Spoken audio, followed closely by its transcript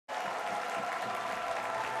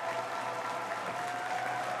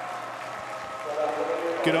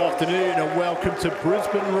Good afternoon and welcome to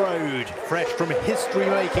Brisbane Road. Fresh from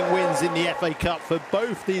history-making wins in the FA Cup for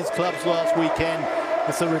both these clubs last weekend.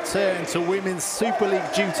 It's a return to Women's Super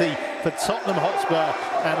League duty for Tottenham Hotspur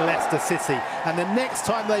and Leicester City. And the next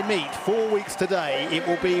time they meet, 4 weeks today, it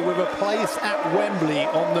will be with a place at Wembley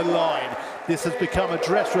on the line. This has become a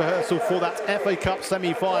dress rehearsal for that FA Cup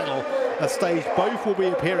semi-final, a stage both will be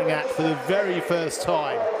appearing at for the very first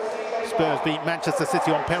time. Spurs beat Manchester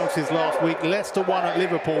City on penalties last week. Leicester won at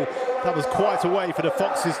Liverpool. That was quite a way for the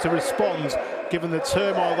Foxes to respond, given the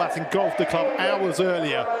turmoil that engulfed the club hours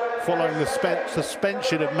earlier following the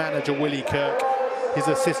suspension of manager Willie Kirk. His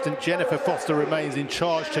assistant Jennifer Foster remains in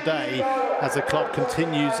charge today as the club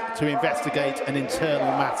continues to investigate an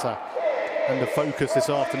internal matter. And the focus this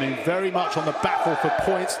afternoon very much on the battle for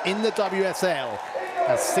points in the WSL,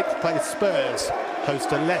 as sixth place Spurs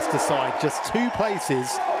host a Leicester side just 2 places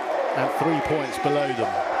and 3 points below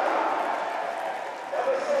them.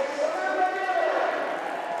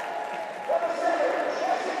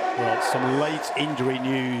 Well, some late injury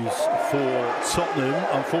news for Tottenham.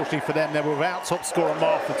 Unfortunately for them, they were without top scorer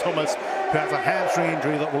Martha Thomas, who has a hamstring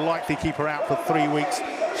injury that will likely keep her out for 3 weeks.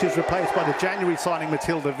 She's replaced by the January signing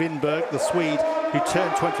Matilda Winberg, the Swede, who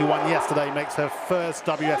turned 21 yesterday, makes her first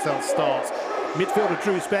WSL start. Midfielder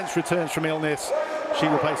Drew Spence returns from illness. She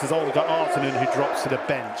replaces Olga Artonen, who drops to the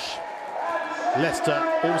bench. Leicester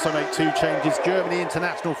also make 2 changes. Germany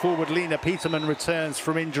international forward Lena Petermann returns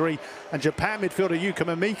from injury, and Japan midfielder Yuka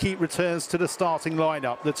Mimiki returns to the starting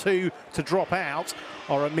lineup. The 2 to drop out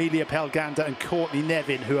are Amelia Pelganda and Courtney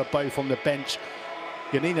Nevin, who are both on the bench.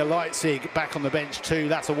 Janina Leitzig back on the bench too.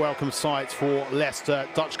 That's a welcome sight for Leicester.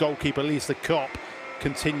 Dutch goalkeeper Lisa Kopp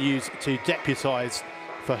continues to deputise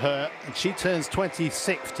for her, and she turns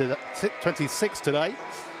 26 today.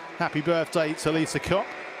 Happy birthday to Lisa Kopp.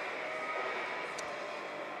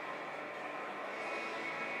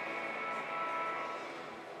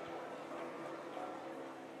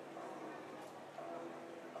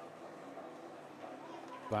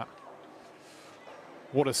 But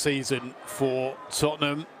what a season for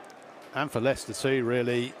Tottenham and for Leicester too,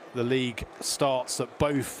 really. The league starts that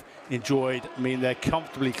both enjoyed mean they're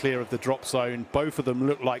comfortably clear of the drop zone. Both of them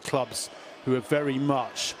look like clubs who are very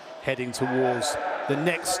much heading towards the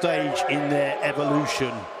next stage in their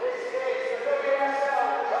evolution.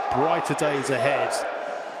 Brighter days ahead.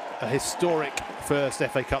 A historic first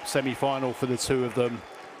FA Cup semi-final for the 2 of them.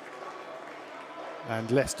 And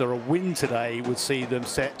Leicester, a win today would see them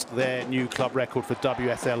set their new club record for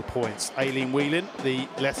WSL points. Aileen Whelan, the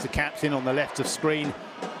Leicester captain, on the left of screen.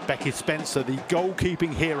 Becky Spencer, the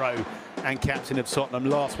goalkeeping hero and captain of Tottenham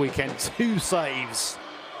last weekend. 2 saves.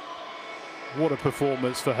 What a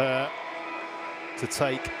performance for her to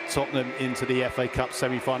take Tottenham into the FA Cup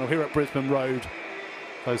semi-final here at Brisbane Road.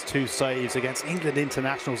 Those 2 saves against England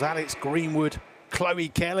internationals Alex Greenwood, Chloe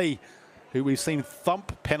Kelly, who we've seen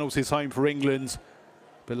thump penalties home for England.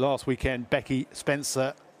 But last weekend, Becky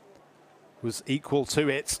Spencer was equal to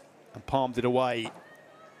it and palmed it away.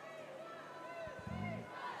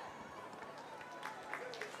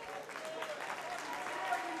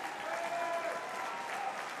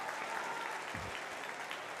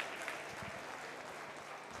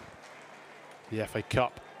 The FA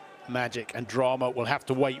Cup magic and drama will have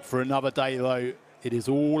to wait for another day, though. It is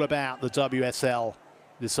all about the WSL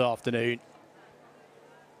this afternoon,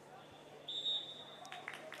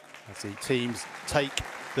 as the teams take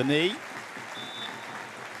the knee.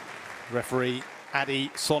 Referee Adi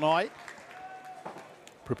Sonai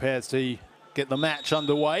prepares to get the match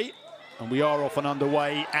underway, and we are off and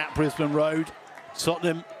underway at Brisbane Road.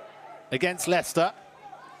 Tottenham against Leicester.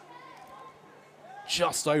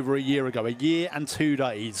 Just over a year ago, a year and 2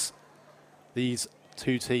 days, these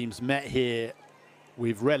 2 teams met here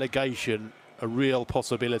with relegation a real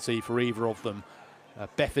possibility for either of them.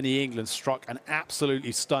 Bethany England struck an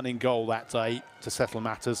absolutely stunning goal that day to settle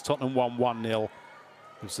matters. Tottenham won 1-0. It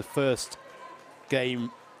was the first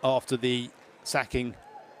game after the sacking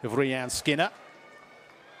of Rhian Skinner.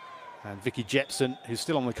 And Vicky Jepson, who's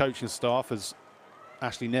still on the coaching staff as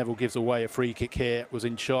Ashley Neville gives away a free kick here, was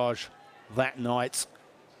in charge that night.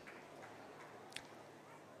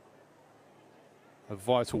 A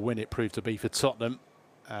vital win it proved to be for Tottenham,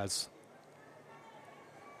 as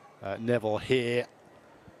Neville here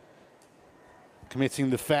committing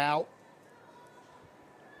the foul.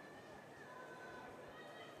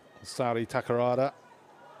 Sari Takarada.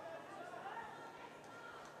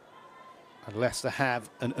 And Leicester have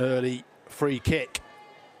an early free kick.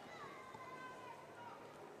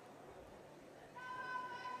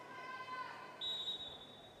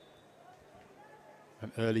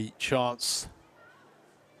 An early chance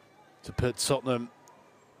to put Tottenham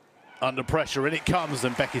under pressure, and it comes,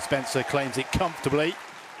 and Becky Spencer claims it comfortably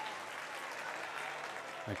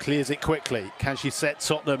and clears it quickly. Can she set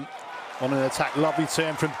Tottenham on an attack? Lovely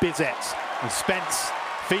turn from Bizet, and Spence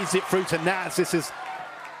feeds it through to Naz. This is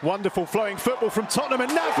wonderful flowing football from Tottenham,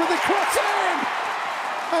 and Naz with the cross in!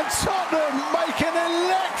 And Tottenham make an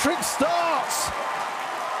electric start!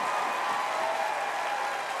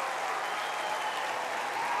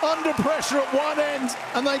 Under pressure at one end,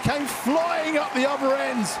 and they came flying up the other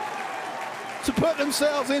end to put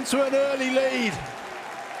themselves into an early lead.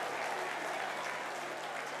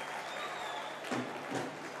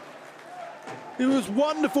 It was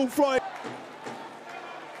wonderful flying.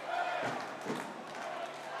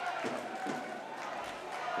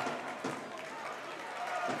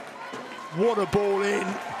 What a ball in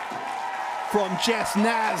from Jess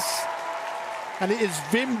Naz. And it is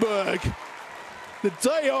Wimberg, the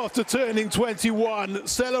day after turning 21,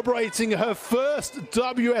 celebrating her first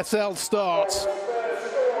WSL start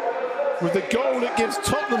with the goal that gives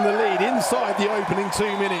Tottenham the lead inside the opening 2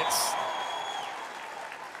 minutes.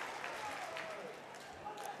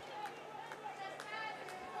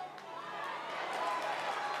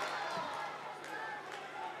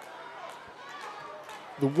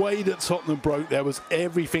 The way that Tottenham broke there was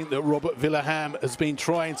everything that Robert Villahamn has been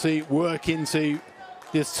trying to work into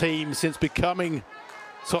this team since becoming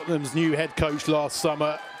Tottenham's new head coach last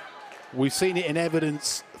summer. We've seen it in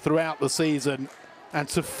evidence throughout the season, and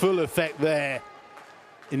to full effect there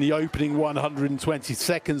in the opening 120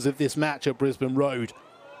 seconds of this match at Brisbane Road.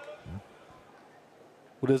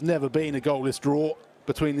 Well, there's never been a goalless draw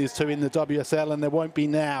between these two in the WSL, and there won't be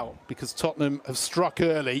now, because Tottenham have struck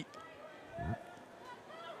early.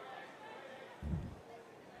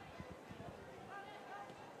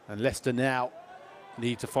 And Leicester now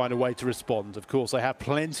need to find a way to respond. Of course, they have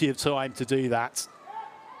plenty of time to do that.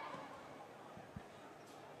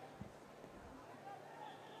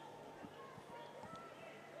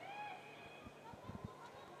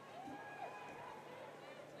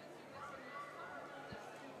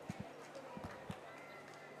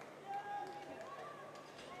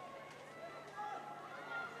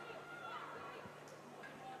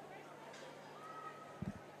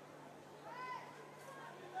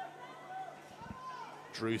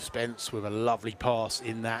 Drew Spence with a lovely pass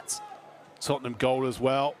in that Tottenham goal as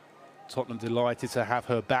well. Tottenham delighted to have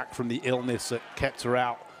her back from the illness that kept her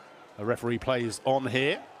out. A referee plays on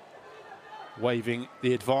here, waving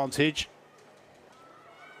the advantage.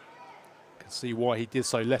 Can see why he did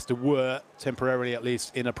so. Leicester were temporarily, at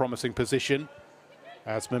least, in a promising position,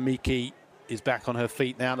 as Mamiki is back on her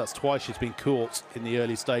feet now. That's twice she's been caught in the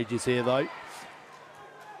early stages here, though.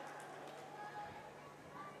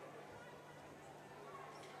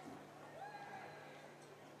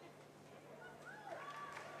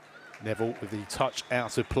 Neville with the touch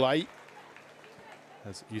out of play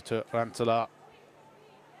as Jutta Rantala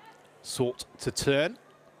sought to turn.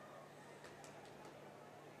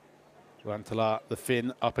 Rantala, the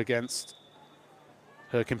Finn, up against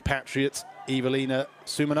her compatriot Evelina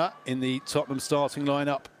Sumana in the Tottenham starting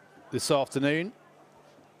lineup this afternoon.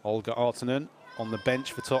 Olga Artinen on the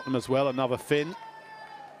bench for Tottenham as well, another Finn.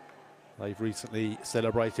 They've recently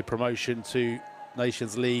celebrated promotion to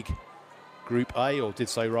Nations League Group A, or did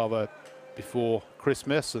so rather before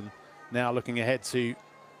Christmas, and now looking ahead to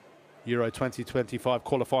Euro 2025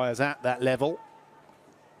 qualifiers at that level.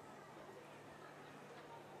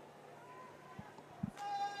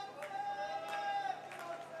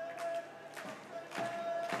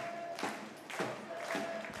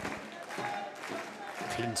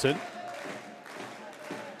 Clinton.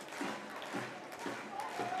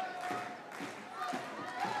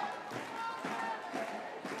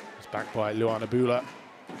 Back by Luana Bula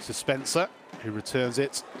to Spencer, who returns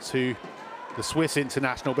it to the Swiss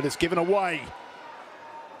international, but it's given away.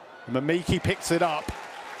 Mamiki picks it up,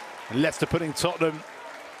 and Leicester putting Tottenham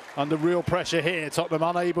under real pressure here. Tottenham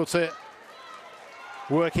unable to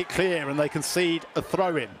work it clear, and they concede a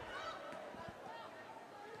throw-in.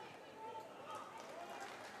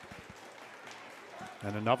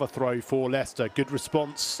 And another throw for Leicester. Good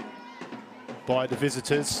response by the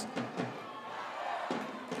visitors.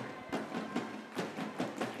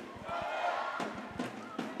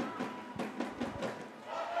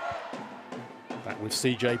 With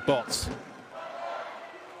CJ Bott.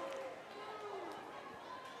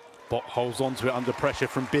 Bott holds on to it under pressure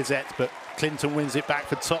from Bizet, but Clinton wins it back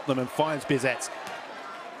for Tottenham and finds Bizet.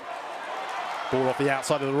 Ball off the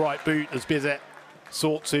outside of the right boot as Bizet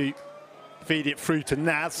sought to feed it through to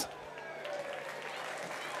Naz.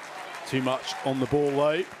 Too much on the ball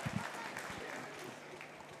though.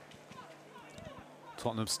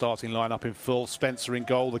 Tottenham starting line-up in full. Spencer in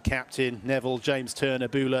goal, the captain. Neville, James Turner,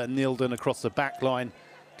 Bula and Nilden across the back line.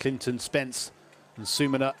 Clinton, Spence and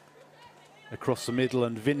Sumana across the middle.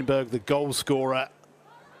 And Vinberg, the goal scorer,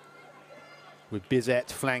 with Bizet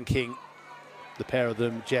flanking the pair of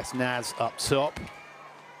them. Jess Naz up top.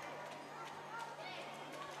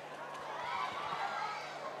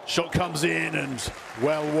 Shot comes in and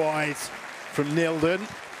well wide from Nilden.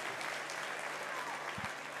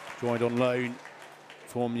 Joined on loan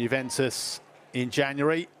from Juventus in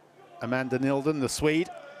January. Amanda Nilden, the Swede.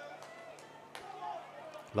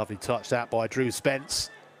 Lovely touch that by Drew Spence.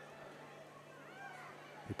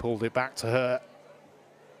 He pulled it back to her.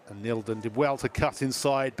 And Nilden did well to cut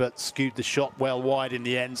inside, but skewed the shot well wide in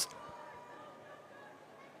the end.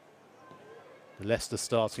 The Leicester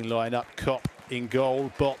starting lineup: Kopp in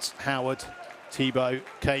goal, Botts, Howard, Thibault,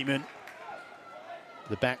 Cayman.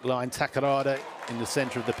 The back line, Takarada in the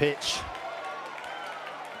centre of the pitch.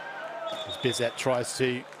 As Bizet tries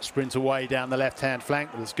to sprint away down the left-hand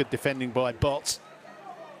flank, but there's good defending by Botts.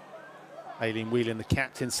 Aileen Whelan, the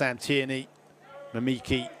captain, Sam Tierney,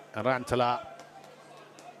 Mamiki, Arantala.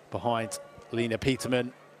 Behind Lena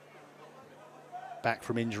Peterman, back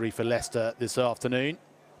from injury for Leicester this afternoon.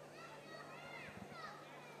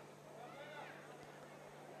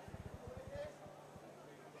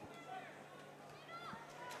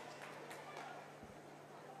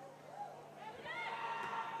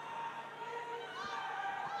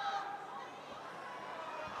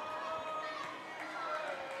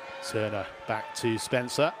 Turner back to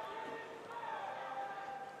Spencer.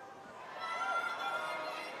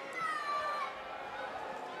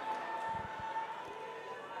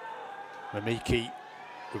 Mamiki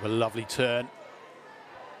with a lovely turn.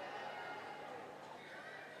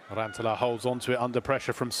 Rantala holds on to it under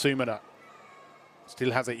pressure from Sumana.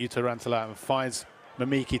 Still has it, Yuta Rantala, and finds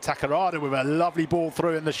Mamiki. Takarada with a lovely ball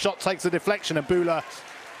through, and the shot takes a deflection, and Bula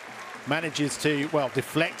manages to, well,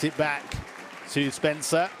 deflect it back to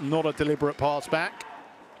Spencer. Not a deliberate pass back.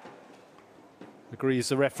 Agrees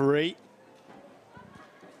the referee.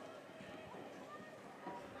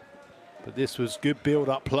 But this was good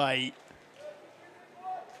build-up play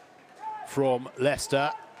from Leicester.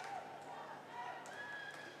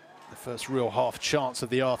 The first real half chance of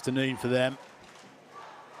the afternoon for them.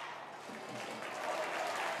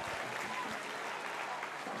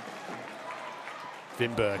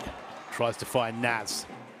 Vinberg tries to find Naz.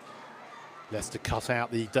 Leicester cut out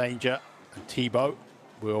the danger, and Thibault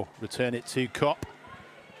will return it to Kopp.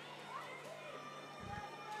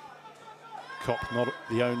 Kopp not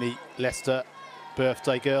the only Leicester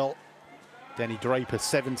birthday girl. Denny Draper,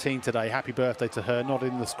 17 today. Happy birthday to her. Not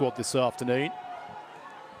in the squad this afternoon.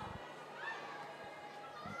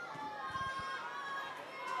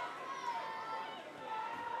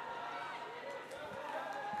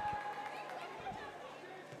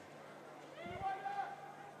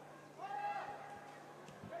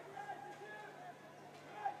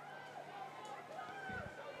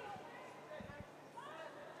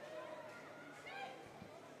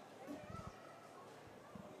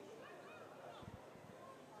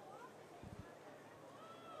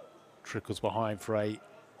 Trickles behind for a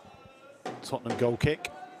Tottenham goal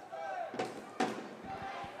kick.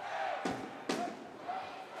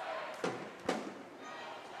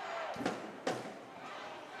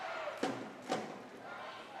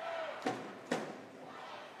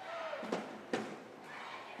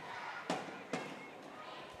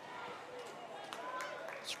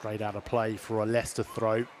 Straight out of play for a Leicester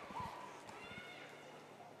throw.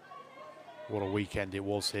 What a weekend it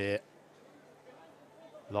was here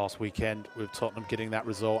last weekend with Tottenham getting that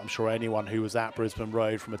result. I'm sure anyone who was at Brisbane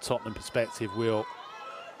Road from a Tottenham perspective will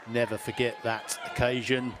never forget that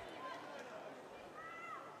occasion.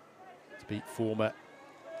 To beat former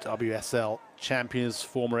WSL champions,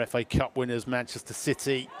 former FA Cup winners Manchester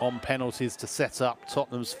City on penalties to set up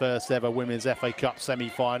Tottenham's first ever Women's FA Cup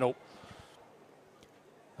semi-final.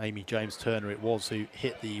 Amy James Turner it was who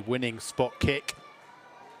hit the winning spot kick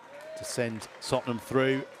to send Tottenham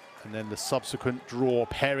through. And then the subsequent draw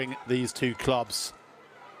pairing these two clubs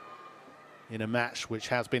in a match which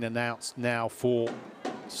has been announced now for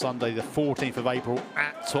Sunday the 14th of April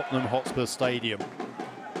at Tottenham Hotspur Stadium.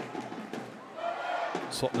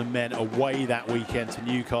 Tottenham men away that weekend to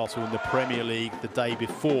Newcastle in the Premier League the day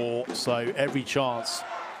before, so every chance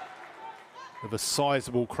of a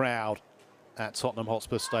sizable crowd at Tottenham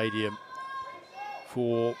Hotspur Stadium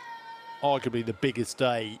for arguably the biggest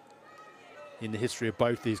day in the history of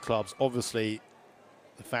both these clubs. Obviously,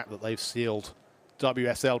 the fact that they've sealed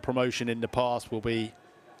WSL promotion in the past will be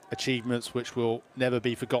achievements which will never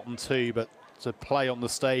be forgotten too, but to play on the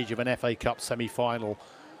stage of an FA Cup semi-final.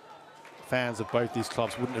 Fans of both these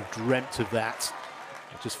clubs wouldn't have dreamt of that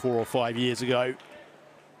just 4 or 5 years ago.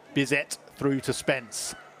 Bizet through to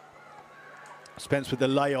Spence. Spence with the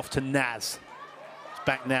layoff to Naz. It's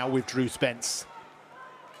back now with Drew Spence.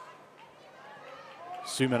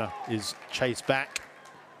 Sumana is chased back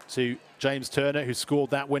to James Turner, who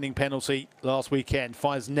scored that winning penalty last weekend.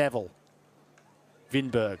 Finds Neville.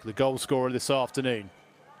 Vinberg, the goal scorer this afternoon.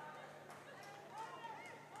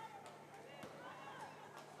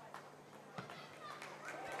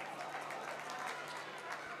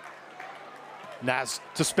 Naz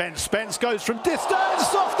to Spence. Spence goes from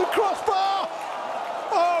distance off the crossbar.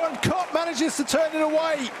 Oh, and Kopp manages to turn it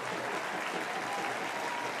away.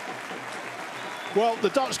 Well, the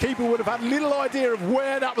Dutch keeper would have had little idea of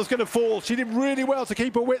where that was going to fall. She did really well to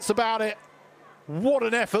keep her wits about it. What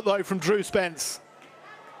an effort, though, from Drew Spence.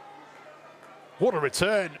 What a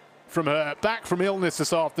return from her, back from illness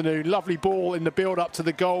this afternoon. Lovely ball in the build-up to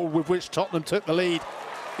the goal with which Tottenham took the lead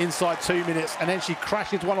inside 2 minutes, and then she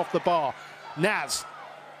crashes one off the bar. Naz,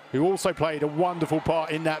 who also played a wonderful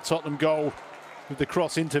part in that Tottenham goal with the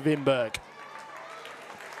cross into Vinberg.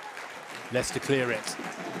 Leicester clear it.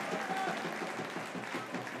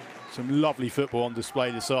 Some lovely football on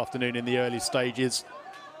display this afternoon in the early stages.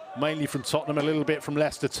 Mainly from Tottenham, a little bit from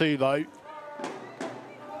Leicester too, though.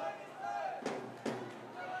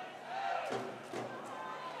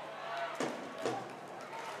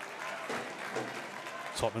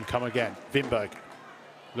 Tottenham come again. Vinberg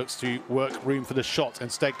looks to work room for the shot.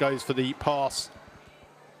 Instead goes for the pass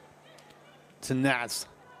to Naz.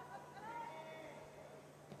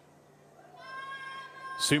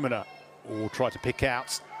 Sumana will try to pick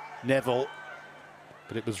out Neville,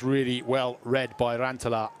 but it was really well read by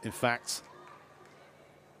Rantala, in fact,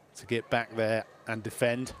 to get back there and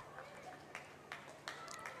defend.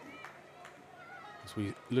 As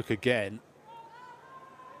we look again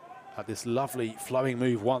at this lovely flowing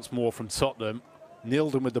move once more from Tottenham.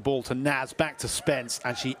 Nilden with the ball to Naz, back to Spence,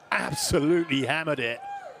 and she absolutely hammered it.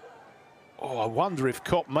 Oh, I wonder if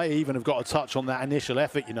Kopp may even have got a touch on that initial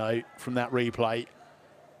effort, you know, from that replay.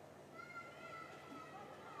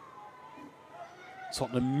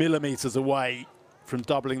 Tottenham millimetres away from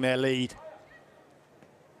doubling their lead.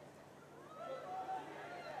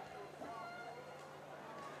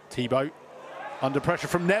 Thibaut under pressure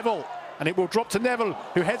from Neville, and it will drop to Neville,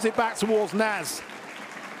 who heads it back towards Naz.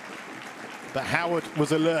 But Howard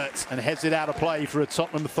was alert and heads it out of play for a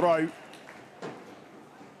Tottenham throw.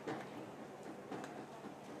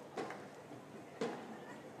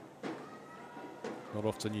 Not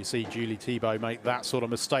often you see Julie Thibaut make that sort of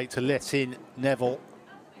mistake to let in Neville.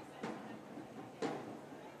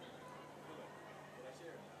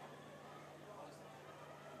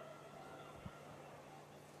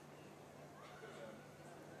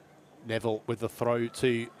 Neville with the throw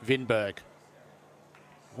to Vinberg.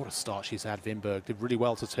 What a start she's had, Vinberg. Did really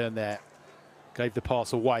well to turn there. Gave the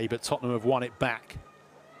pass away, but Tottenham have won it back.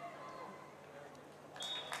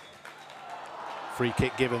 Free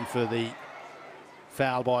kick given for the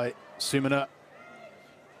foul by Sumana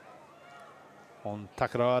on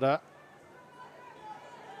Takarada.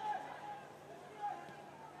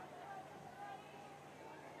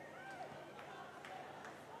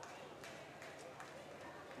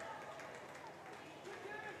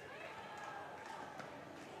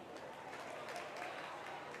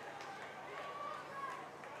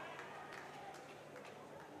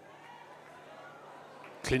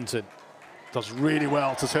 Clinton does really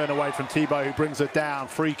well to turn away from Thibaut, who brings her down.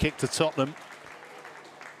 Free kick to Tottenham.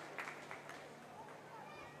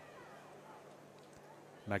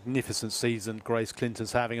 Magnificent season Grace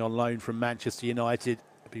Clinton's having on loan from Manchester United.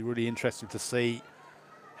 It'll be really interesting to see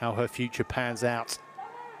how her future pans out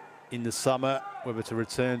in the summer, whether to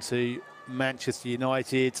return to Manchester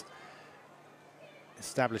United,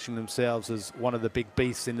 establishing themselves as one of the big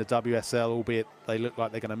beasts in the WSL, albeit they look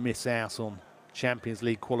like they're going to miss out on Champions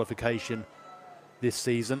League qualification this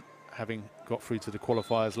season, having got through to the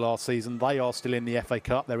qualifiers last season. They are still in the FA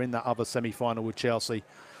Cup. They're in that other semi-final with Chelsea,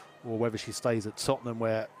 or whether she stays at Tottenham,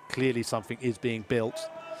 where clearly something is being built.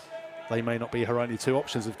 They may not be her only two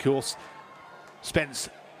options, of course. Spence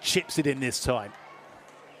chips it in this time.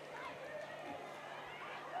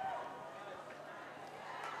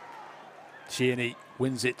 Tierney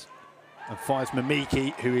wins it and finds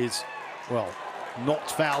Mamiki, who is, well, not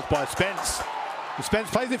fouled by Spence. And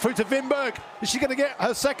Spence plays it through to Vinberg. Is she going to get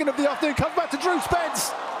her second of the afternoon? Comes back to Drew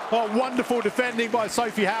Spence. Oh, wonderful defending by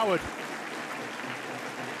Sophie Howard.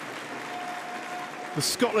 The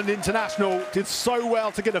Scotland international did so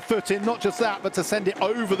well to get a foot in, not just that, but to send it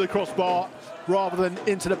over the crossbar rather than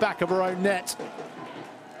into the back of her own net.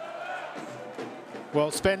 Well,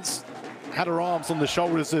 Spence had her arms on the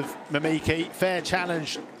shoulders of Mimiki. Fair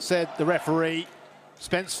challenge, said the referee.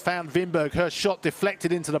 Spence found Vinberg. Her shot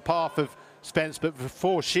deflected into the path of Spence, but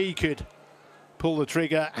before she could pull the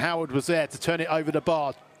trigger, Howard was there to turn it over the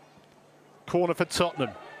bar. Corner for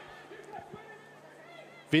Tottenham.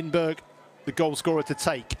 Vinberg, the goal scorer to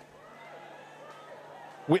take.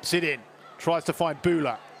 Whips it in. Tries to find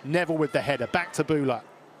Bula. Neville with the header. Back to Bula.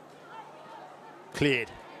 Cleared.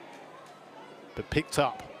 But picked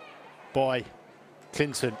up by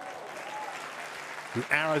Clinton, who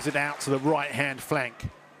arrows it out to the right-hand flank.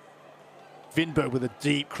 Vinberg with a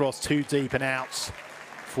deep cross, too deep and out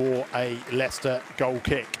for a Leicester goal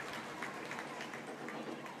kick.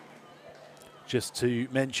 Just to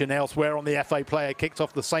mention, elsewhere on the FA player kicked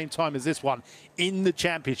off the same time as this one in the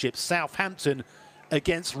Championship. Southampton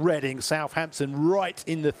against Reading. Southampton right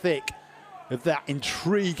in the thick of that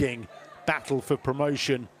intriguing battle for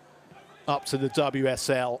promotion up to the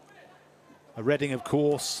WSL. Reading, of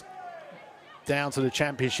course, down to the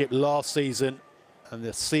Championship last season, and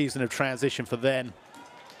the season of transition for them.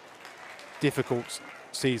 Difficult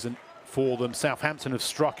season for them. Southampton have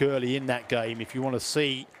struck early in that game. If you want to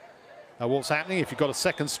see what's happening, if you've got a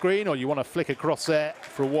second screen or you want to flick across there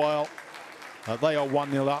for a while, they are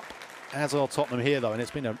 1-0 up, as are Tottenham here, though, and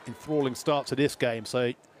it's been an enthralling start to this game.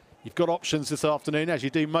 So you've got options this afternoon, as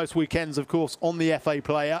you do most weekends, of course, on the FA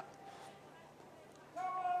player,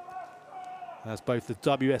 as both the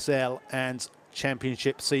WSL and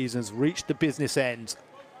Championship seasons reach the business end.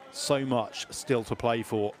 So much still to play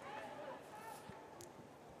for.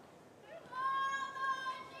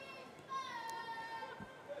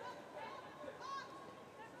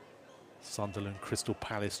 Sunderland, Crystal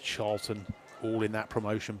Palace, Charlton, all in that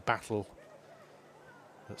promotion battle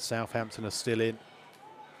that Southampton are still in.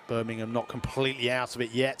 Birmingham not completely out of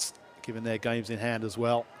it yet, given their games in hand as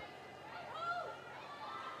well.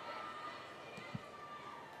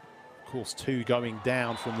 Of course, 2 going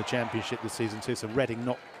down from the Championship this season too, so Reading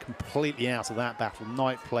not completely out of that battle.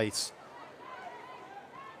 9th place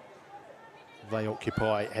they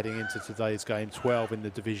occupy heading into today's game. 12 in the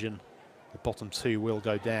division. The bottom 2 will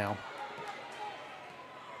go down.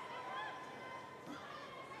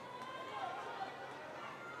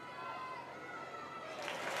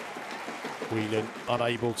 Whelan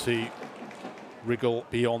unable to wriggle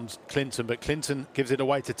beyond Clinton, but Clinton gives it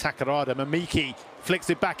away to Takarada. Mimiki flicks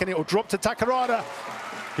it back and it will drop to Takarada,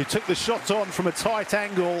 who took the shot on from a tight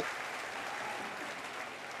angle.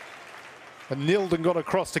 And Nilden got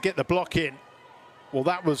across to get the block in. Well,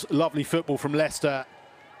 that was lovely football from Leicester.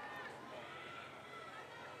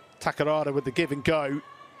 Takarada with the give and go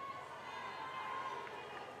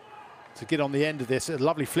to get on the end of this. A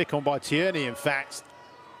lovely flick on by Tierney, in fact.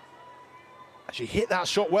 She hit that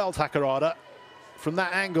shot well, Takarada. From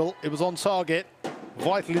that angle, it was on target.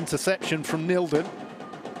 Vital interception from Nilden.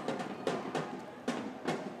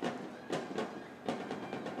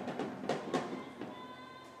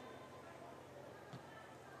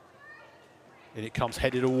 And it comes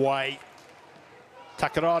headed away.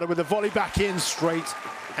 Takarada with a volley back in, straight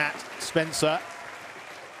at Spencer.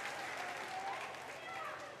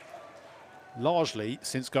 Largely,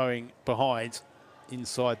 since going behind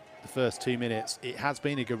inside the first 2 minutes, it has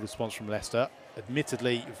been a good response from Leicester.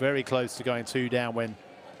 Admittedly, very close to going 2 down when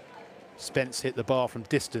Spence hit the bar from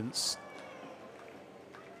distance.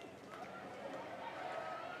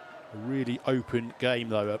 A really open game,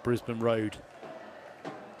 though, at Brisbane Road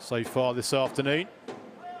so far this afternoon.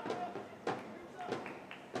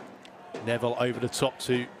 Neville over the top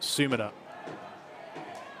to Sumina,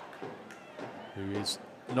 who is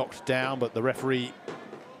knocked down, but the referee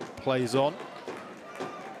plays on.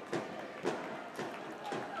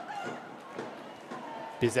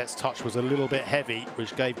 Bizet's touch was a little bit heavy,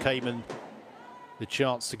 which gave Cayman the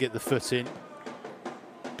chance to get the foot in.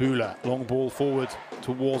 Bula, long ball forward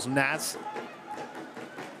towards Naz.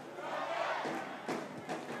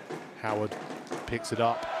 Howard picks it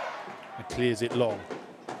up and clears it long.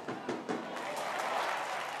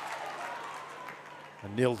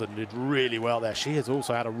 And Nilden did really well there. She has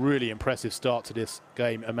also had a really impressive start to this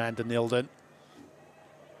game, Amanda Nilden.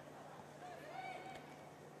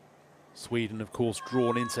 Sweden, of course,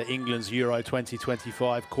 drawn into England's Euro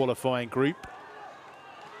 2025 qualifying group.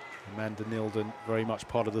 Amanda Nilden very much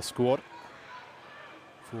part of the squad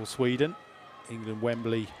for Sweden. England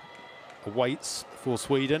Wembley awaits for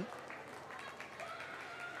Sweden,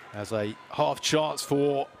 as a half chance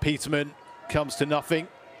for Peterman comes to nothing.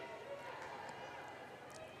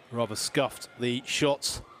 rather scuffed the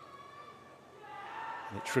shots.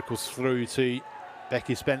 And it trickles through to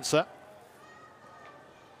Becky Spencer.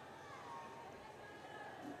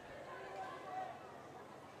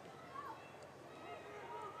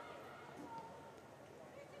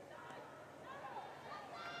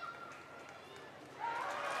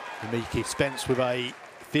 Mimiki Spence with a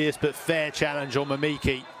fierce but fair challenge on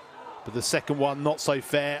Mimiki. But the second one not so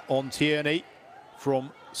fair on Tierney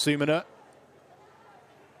from Suminer.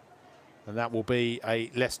 And that will be a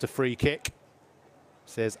Leicester free kick,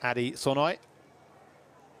 says Adi Sonai.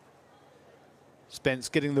 Spence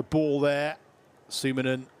getting the ball there.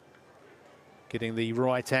 Suminen getting the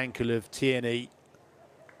right ankle of Tierney.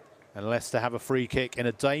 And Leicester have a free kick in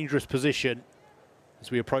a dangerous position as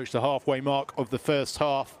we approach the halfway mark of the first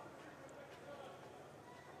half.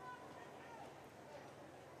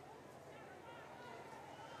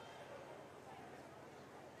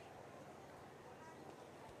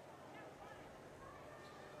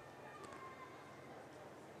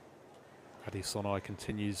 Adi Sonai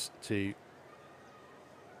continues to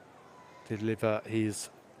deliver his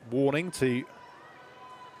warning to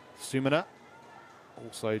Suminer.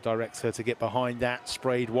 Also directs her to get behind that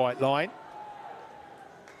sprayed white line.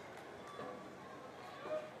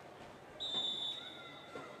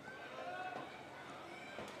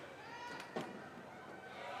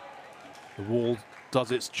 The wall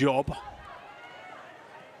does its job.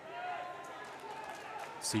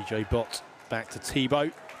 CJ Bott back to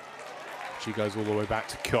Thibaut. She goes all the way back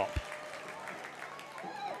to Kopp.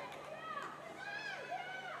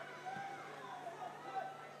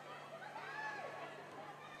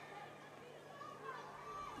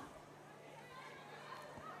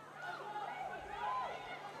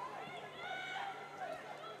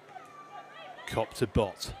 Kopp to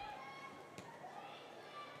Bott.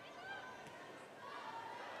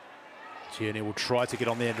 Tierney will try to get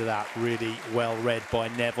on the end of that. Really well read by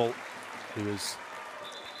Neville, who was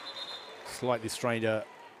slightly strained her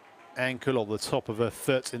ankle or the top of her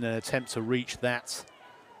foot in an attempt to reach that.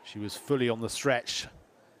 She was fully on the stretch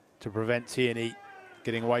to prevent Tierney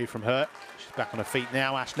getting away from her. She's back on her feet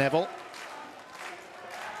now, Ash Neville.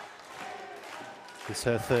 It's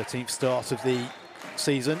her 13th start of the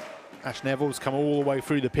season. Ash Neville's come all the way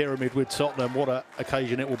through the pyramid with Tottenham. What an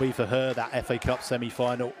occasion it will be for her, that FA Cup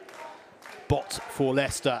semi-final. Bott for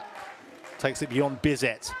Leicester. Takes it beyond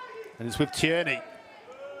Bizet. And it's with Tierney.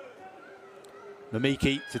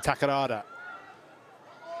 Mimiki to Takarada.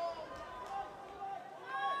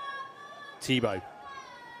 Thibaut.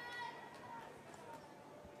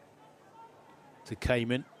 To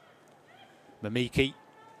Cayman. Mimiki.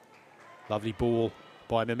 Lovely ball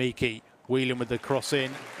by Mimiki. Wheeling with the cross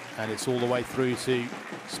in. And it's all the way through to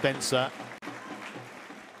Spencer.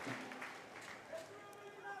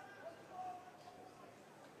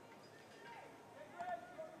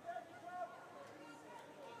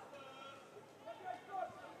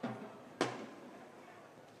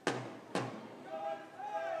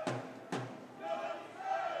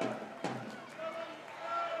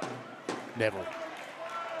 Neville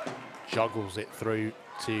juggles it through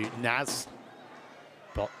to Naz,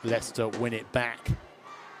 but Leicester win it back.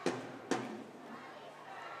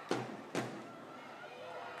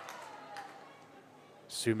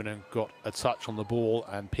 Suminen got a touch on the ball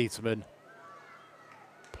and Peterman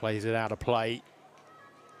plays it out of play.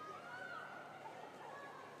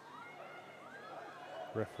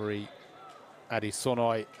 Referee Adi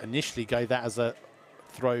Sonai initially gave that as a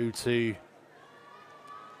throw to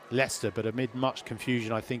Leicester, but amid much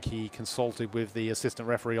confusion, I think he consulted with the assistant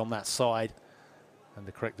referee on that side, and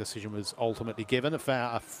the correct decision was ultimately given. A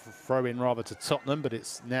throw-in rather to Tottenham, but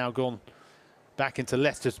it's now gone back into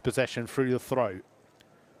Leicester's possession through the throw.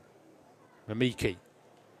 Mimiki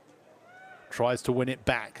tries to win it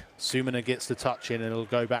back. Suminer gets the touch in, and it'll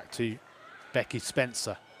go back to Becky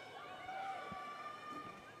Spencer.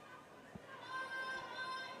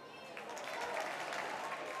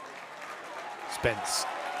 Spence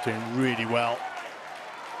doing really well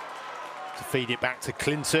to feed it back to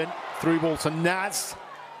Clinton. Through ball to Naz.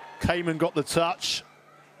 Cayman got the touch.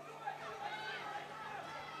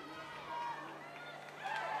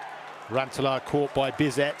 Rantalar caught by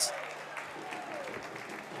Bizet.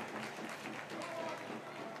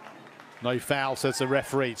 No foul, says the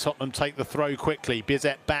referee. Tottenham take the throw quickly.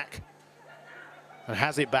 Bizet back. And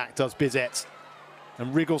has it back, does Bizet.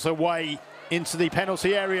 And wriggles her way into the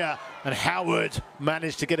penalty area. And Howard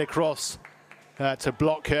managed to get across to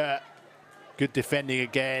block her. Good defending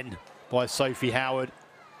again by Sophie Howard.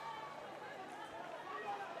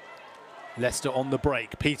 Leicester on the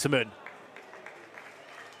break. Peterman.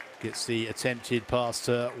 Gets the attempted pass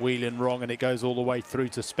to Whelan wrong, and it goes all the way through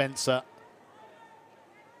to Spencer.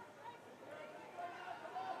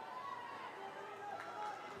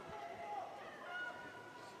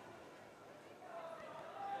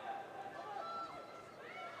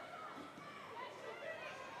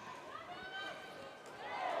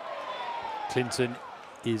 Clinton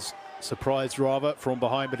is surprised rather from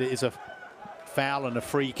behind, but it is a foul and a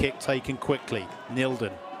free kick taken quickly.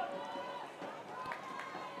 Nilden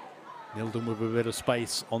with a bit of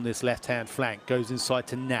space on this left-hand flank. Goes inside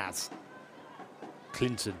to Naz.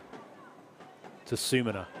 Clinton to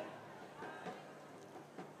Sumana.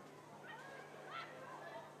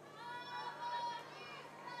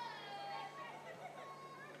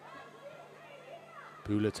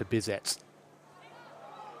 Bula to Bizet.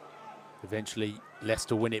 Eventually,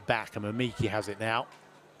 Leicester win it back, and Mamiki has it now.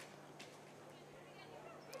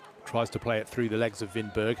 Tries to play it through the legs of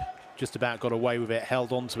Vinberg. Just about got away with it,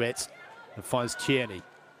 held on to it, and finds Tierney.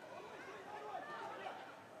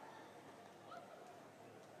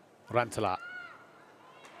 Rantala.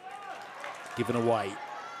 Given away.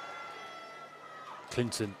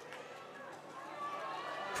 Clinton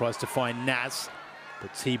tries to find Naz,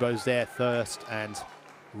 but Thibaut's there first and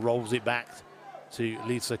rolls it back to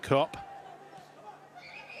Lisa Kopp.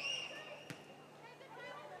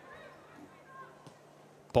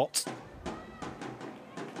 Bot.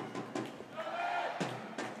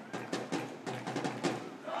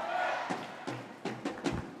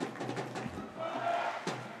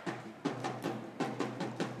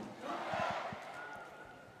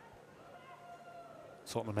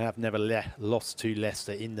 Tottenham have never lost to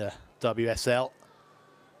Leicester in the WSL.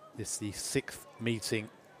 This is the 6th meeting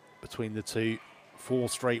between the two. 4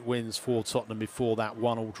 straight wins for Tottenham before that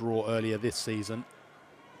 1-1 draw earlier this season.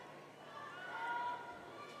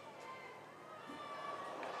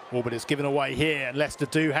 Oh, but it's given away here, and Leicester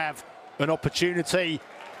do have an opportunity.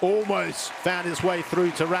 Almost found its way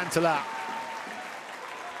through to Rantala.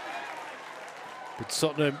 But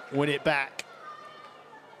Tottenham win it back.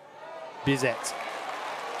 Bizet.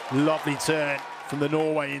 Lovely turn from the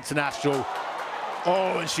Norway international.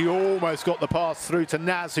 Oh, and she almost got the pass through to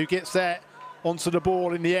Naz, who gets there onto the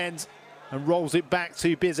ball in the end and rolls it back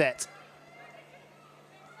to Bizet.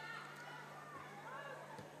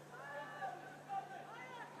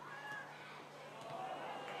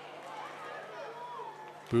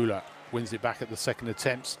 Bula wins it back at the second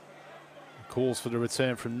attempt. Calls for the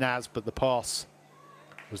return from Naz, but the pass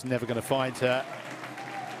was never going to find her.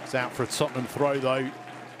 It's out for a Tottenham throw, though.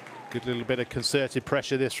 Good little bit of concerted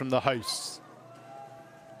pressure, this from the hosts.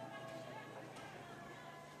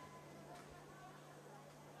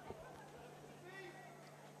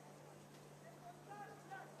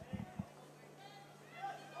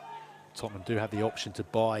 Tottenham do have the option to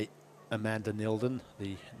buy Amanda Nilden,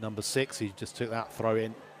 the number 6, who just took that throw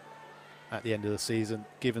in at the end of the season.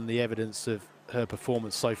 Given the evidence of her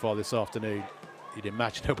performance so far this afternoon, you'd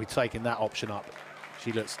imagine he'll be taking that option up.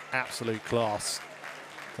 She looks absolute class,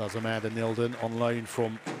 does Amanda Nilden, on loan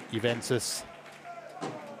from Juventus.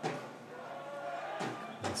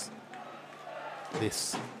 As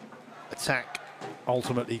this attack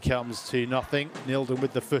ultimately comes to nothing. Nilden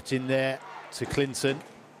with the foot in there to Clinton.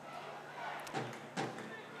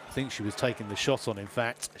 I think she was taking the shot on, in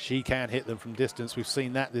fact. She can hit them from distance. We've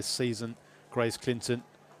seen that this season. Grace Clinton,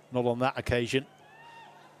 not on that occasion.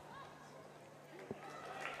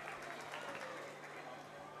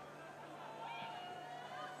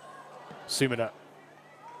 Sumana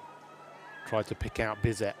tried to pick out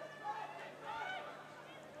Bizet.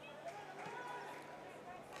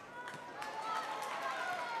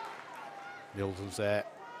 Nilden's there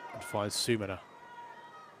and finds Sumana.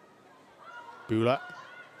 Bula.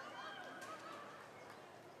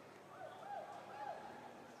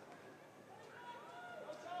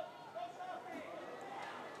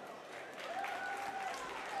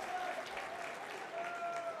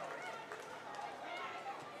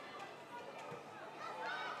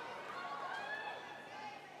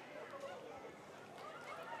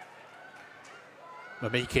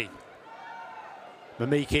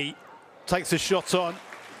 Mamiki takes a shot on,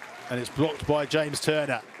 and it's blocked by James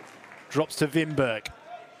Turner. Drops to Vinberg,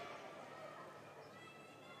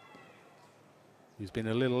 who's been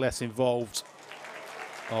a little less involved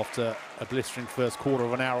after a blistering first quarter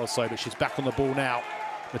of an hour or so, but she's back on the ball now.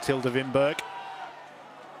 Matilda Vinberg.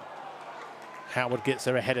 Howard gets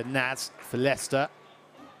her ahead of Naz for Leicester.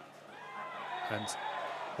 And,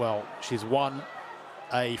 well, she's won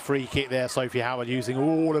a free kick there, Sophie Howard, using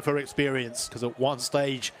all of her experience, because at one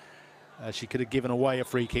stage she could have given away a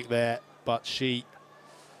free kick there, but she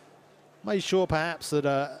made sure perhaps that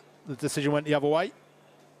the decision went the other way.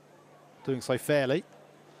 doing so fairly.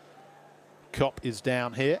 Kopp is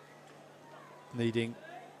down here, needing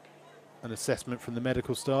an assessment from the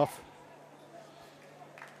medical staff.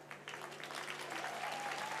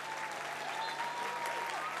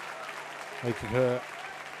 Making her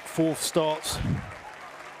fifth start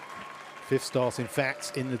in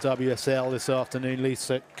fact in the WSL this afternoon.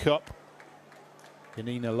 Leicester Kopp.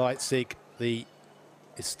 Janina Leitzig, the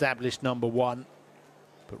established #1,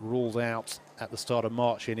 but ruled out at the start of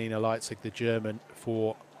March. Janina Leitzig, the German,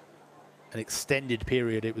 for an extended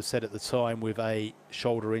period, it was said at the time, with a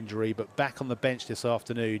shoulder injury, but back on the bench this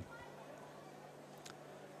afternoon.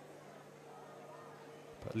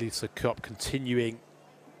 But Leicester Kopp continuing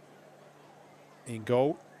in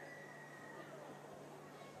goal.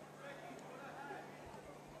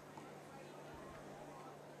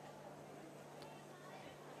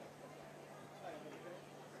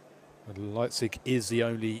 And Leitzig is the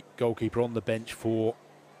only goalkeeper on the bench for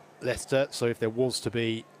Leicester, so if there was to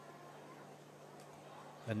be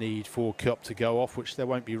a need for Kopp to go off, which there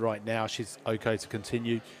won't be right now, she's okay to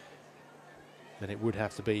continue, then it would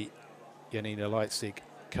have to be Janina Leitzig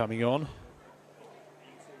coming on.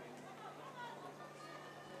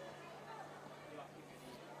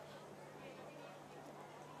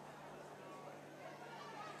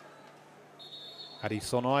 Adi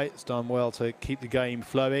Sonai has done well to keep the game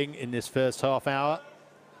flowing in this first half hour.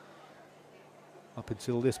 Up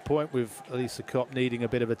until this point, with Leicester Kopp needing a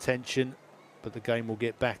bit of attention, but the game will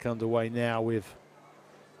get back underway now with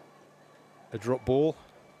a drop ball.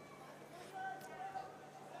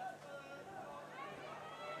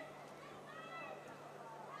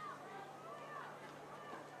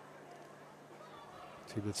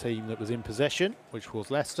 To the team that was in possession, which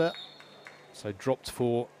was Leicester. So dropped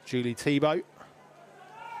for Julie Thibault.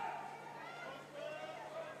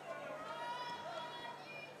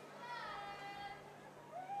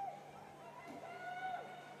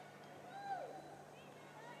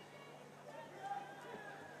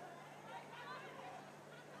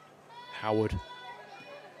 Howard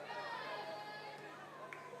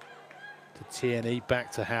to Tierney,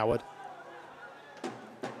 back to Howard.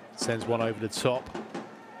 Sends one over the top.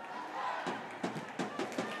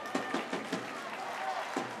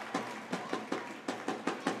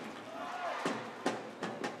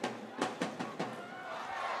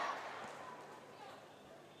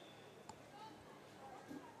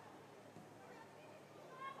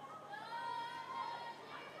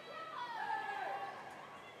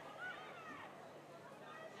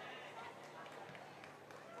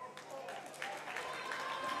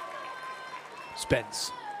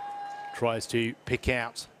 Spence tries to pick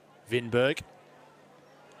out Vinberg.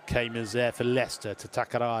 Kamers there for Leicester to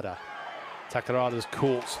Takarada. Takarada's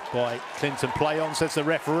caught by Clinton. Play on, says the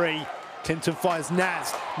referee. Clinton finds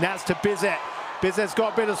Naz. Naz to Bizet. Bizet's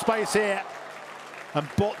got a bit of space here. And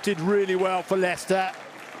Bott did really well for Leicester.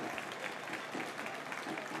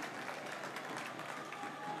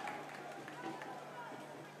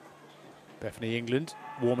 Bethany England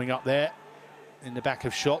warming up there in the back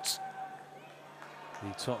of shots.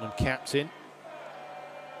 The Tottenham captain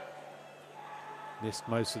missed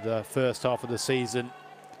most of the first half of the season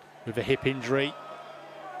with a hip injury.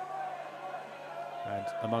 And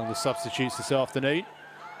among the substitutes this afternoon.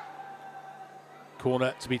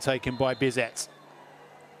 Corner to be taken by Bizet.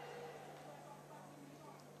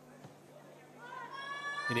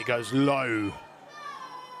 And it goes low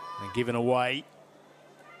and given away.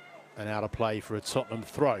 And out of play for a Tottenham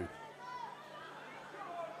throw.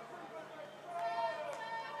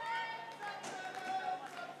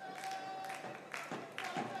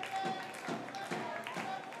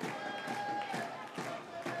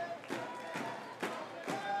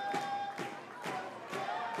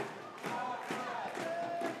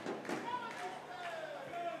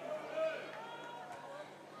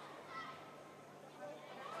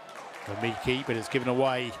 Miki, but it's given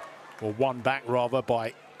away, or won back rather,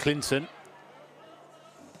 by Clinton.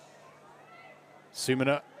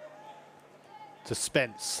 Sumina to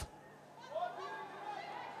Spence.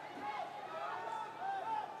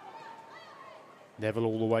 Neville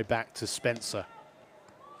all the way back to Spencer.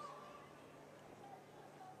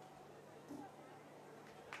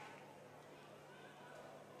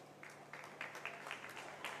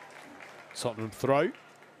 Tottenham throw.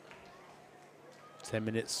 10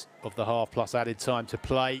 minutes of the half plus added time to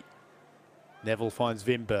play. Neville finds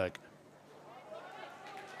Vinberg.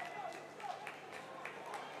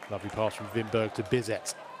 Lovely pass from Vinberg to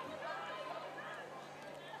Bizet.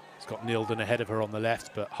 It's got Nilden ahead of her on the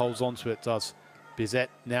left, but holds on to it, does Bizet.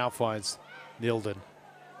 Now finds Nilden.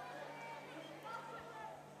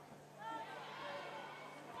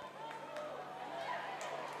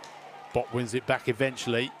 Bot wins it back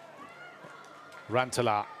eventually.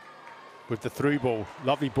 Rantalat with the through ball.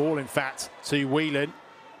 Lovely ball, in fact, to Whelan.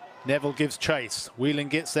 Neville gives chase. Whelan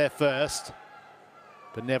gets there first,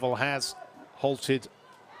 but Neville has halted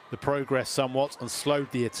the progress somewhat and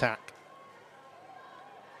slowed the attack.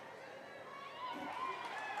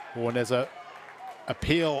 Oh, and there's a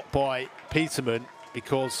appeal by Peterman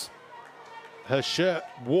because her shirt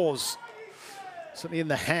was certainly in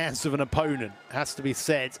the hands of an opponent, has to be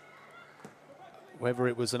said. Whether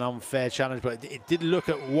it was an unfair challenge, but it did look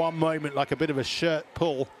at one moment like a bit of a shirt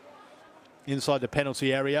pull inside the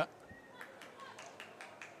penalty area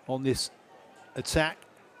on this attack.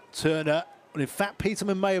 Turner, well, in fact,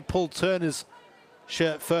 Peterman may have pulled Turner's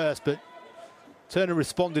shirt first, but Turner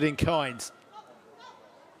responded in kind.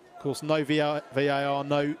 Of course, no VAR,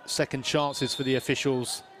 no second chances for the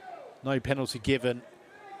officials, no penalty given,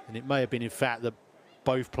 and it may have been, in fact, that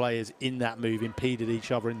both players in that move impeded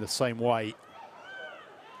each other in the same way.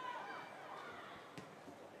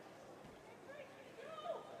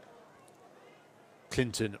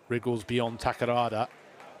 Clinton wriggles beyond Takarada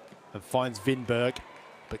and finds Vinberg,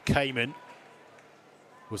 but Cayman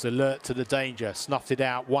was alert to the danger, snuffed it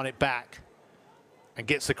out, won it back, and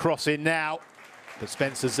gets the cross in now, but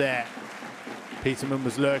Spencer's there. Peterman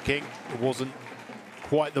was lurking. It wasn't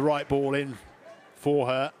quite the right ball in for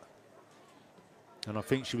her, and I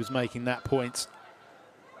think she was making that point.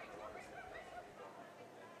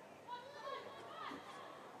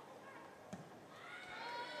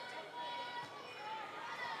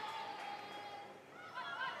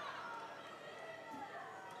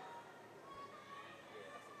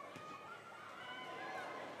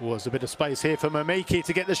 Was a bit of space here for Mamiki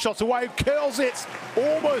to get the shot away, curls it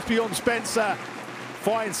almost beyond Spencer.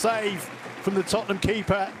 Fine save from the Tottenham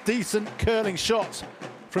keeper, decent curling shot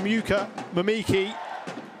from Yuka Mamiki.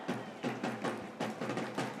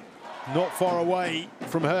 Not far away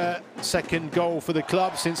from her second goal for the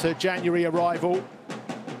club since her January arrival.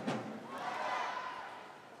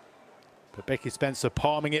 But Becky Spencer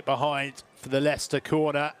palming it behind for the Leicester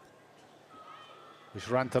corner, which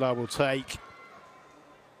Rantalat will take.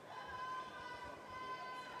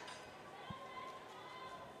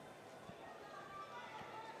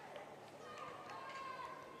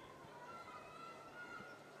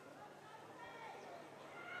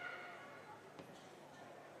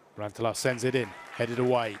 Rantalat sends it in, headed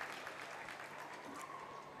away.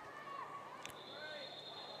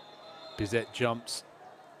 Bizet jumps,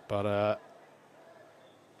 but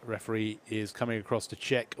referee is coming across to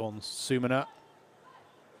check on Sumana.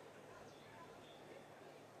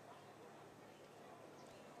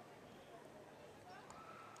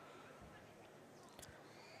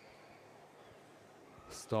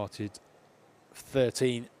 Started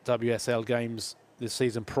 13 WSL games this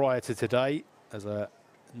season prior to today, as a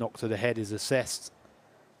knock to the head is assessed.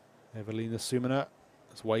 Evelina Sumana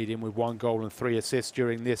has weighed in with 1 goal and 3 assists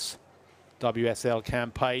during this WSL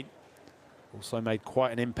campaign. Also made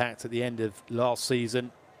quite an impact at the end of last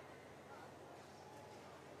season.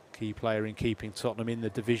 Key player in keeping Tottenham in the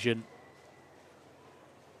division.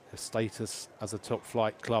 Her status as a top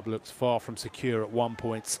flight club looks far from secure at one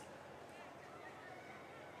point.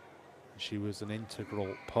 She was an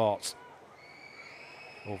integral part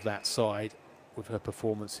of that side, with her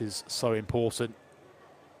performances so important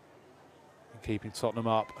in keeping Tottenham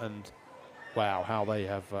up. And wow, how they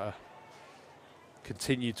have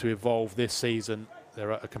continued to evolve this season.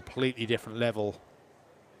 They're at a completely different level,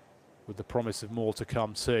 with the promise of more to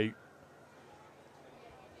come too.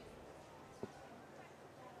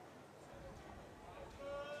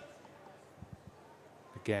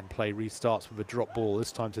 Again, play restarts with a drop ball,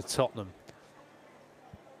 this time to Tottenham.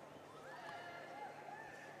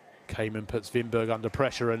 Cayman puts Vinberg under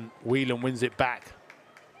pressure and Whelan wins it back.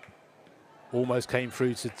 Almost came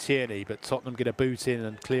through to Tierney, but Tottenham get a boot in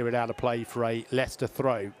and clear it out of play for a Leicester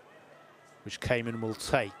throw, which Cayman will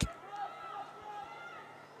take.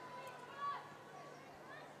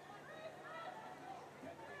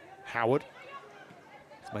 Howard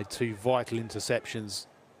has made 2 vital interceptions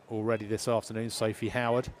already this afternoon. Sophie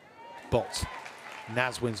Howard. Bot.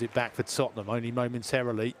 Naz wins it back for Tottenham, only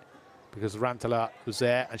momentarily, because Rantalat was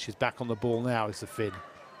there, and she's back on the ball now. It's the Finn.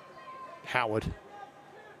 Howard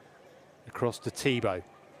across to Thibault.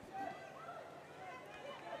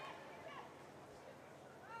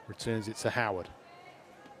 Returns it to Howard.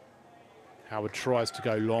 Howard tries to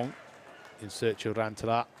go long in search of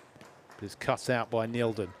Rantalat, but is cut out by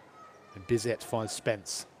Nilden. And Bizet finds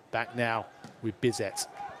Spence. Back now with Bizet.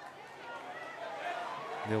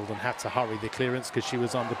 Nilden had to hurry the clearance because she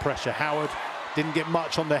was under pressure. Howard didn't get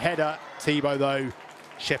much on the header. Thibault, though,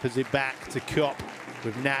 shepherds it back to Kopp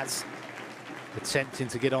with Naz attempting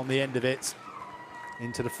to get on the end of it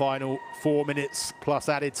into the final 4 minutes plus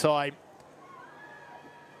added time.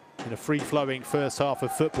 In a free-flowing first half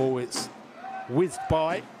of football, it's whizzed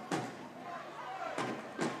by.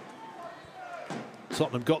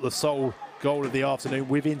 Tottenham got the sole goal of the afternoon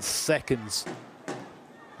within seconds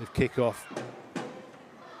of kick-off.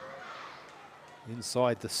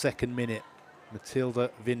 Inside the second minute, Matilda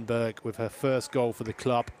Vinberg with her first goal for the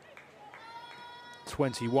club.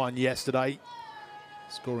 21 yesterday,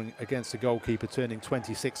 scoring against the goalkeeper, turning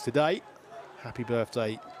 26 today. Happy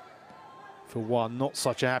birthday for one, not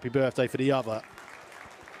such a happy birthday for the other.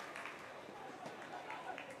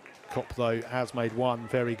 Kopp, though, has made one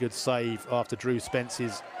very good save after Drew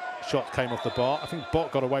Spence's shot came off the bar. I think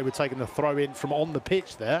Bott got away with taking the throw in from on the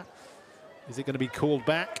pitch there. Is it going to be called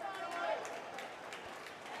back?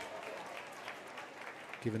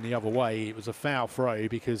 Given the other way, it was a foul throw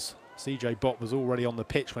because CJ Bott was already on the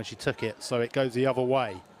pitch when she took it, so it goes the other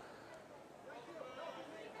way.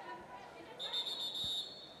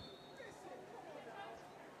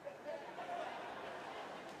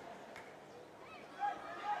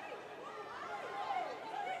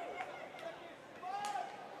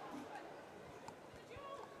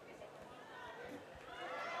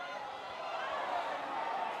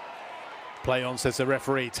 Play on, says the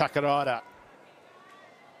referee. Takarada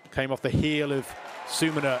came off the heel of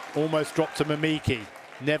Sumina, almost dropped to Mamiki.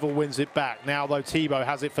 Neville wins it back. Now, though, Thibault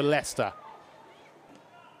has it for Leicester.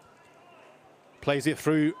 Plays it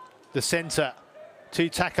through the centre to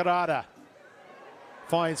Takarada.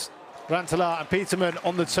 Finds Rantala, and Peterman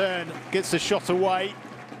on the turn gets the shot away.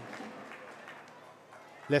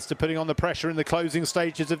 Leicester putting on the pressure in the closing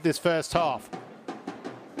stages of this first half.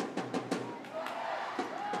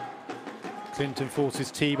 Clinton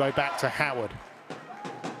forces Thibault back to Howard.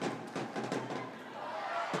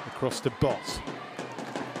 Across to Bott.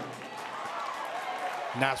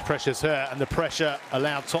 Naz pressures her, and the pressure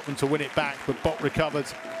allowed Tottenham to win it back, but Bott recovered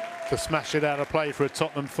to smash it out of play for a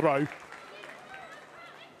Tottenham throw.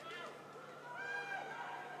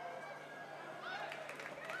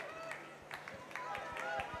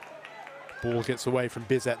 Ball gets away from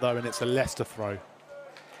Bizet, though, and it's a Leicester throw.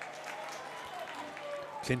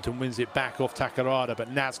 Clinton wins it back off Takarada,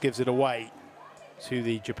 but Naz gives it away to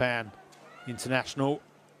the Japan international.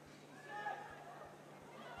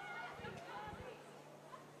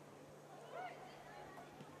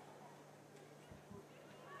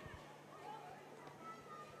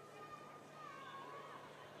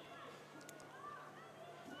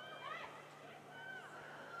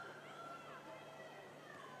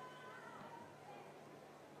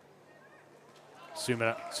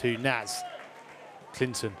 Sumina to Naz.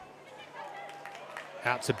 Clinton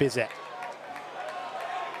out to Bizet.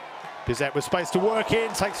 Bizet with space to work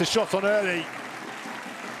in, takes a shot on early,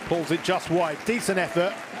 pulls it just wide. Decent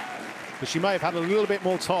effort, but she may have had a little bit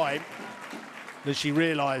more time than she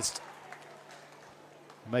realised.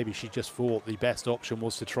 Maybe she just thought the best option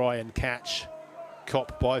was to try and catch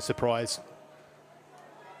Kopp by surprise.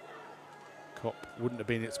 Kopp wouldn't have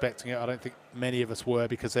been expecting it. I don't think many of us were,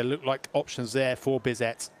 because there looked like options there for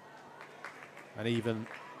Bizet. And even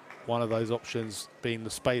one of those options being the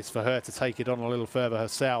space for her to take it on a little further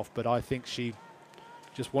herself. But I think she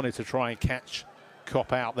just wanted to try and catch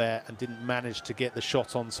Kopp out there and didn't manage to get the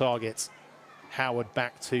shot on target. Howard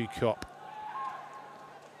back to Kopp.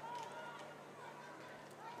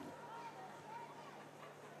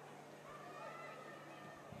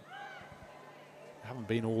 Haven't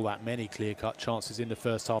been all that many clear-cut chances in the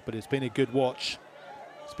first half, but it's been a good watch.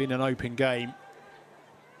 It's been an open game.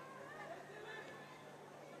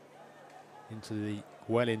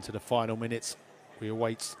 Well into the final minutes. We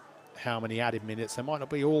await how many added minutes. There might not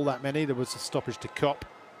be all that many. There was a stoppage to Kopp,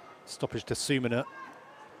 stoppage to Sumina.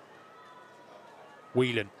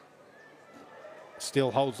 Whelan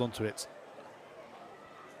still holds on to it.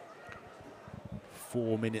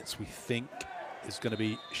 4 minutes, we think, is going to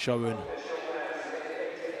be shown.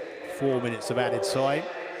 4 minutes of added time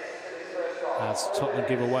as Tottenham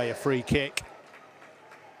give away a free kick.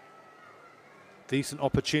 Decent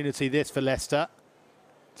opportunity this for Leicester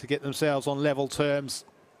to get themselves on level terms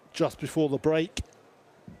just before the break.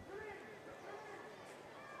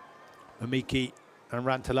 Mamiki and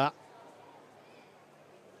Rantala.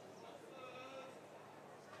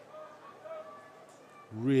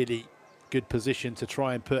 Really good position to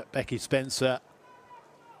try and put Becky Spencer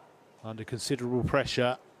under considerable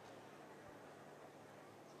pressure.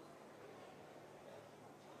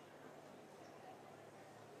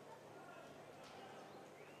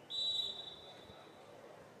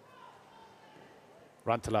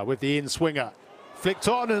 Rantala with the in-swinger. Flicked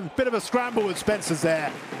on, and bit of a scramble with Spencer's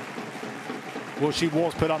there. Well, she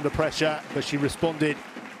was put under pressure, but she responded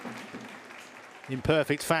in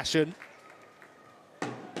perfect fashion.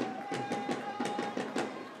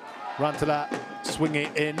 Rantala swing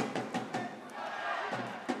it in.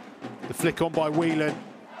 The flick on by Whelan.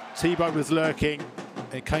 Thibaut was lurking.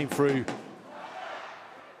 It came through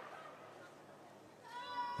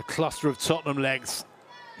a cluster of Tottenham legs.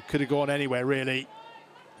 It could have gone anywhere, really.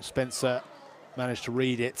 Spencer managed to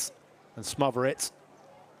read it and smother it.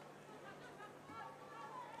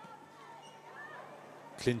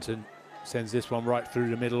 Clinton sends this one right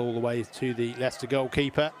through the middle all the way to the Leicester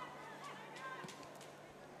goalkeeper.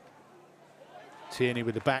 Tierney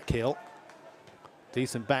with the back heel.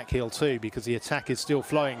 Decent back heel too, because the attack is still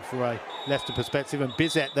flowing from a Leicester perspective. And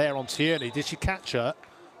Bizet there on Tierney. Did she catch her?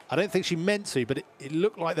 I don't think she meant to, but it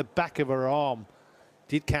looked like the back of her arm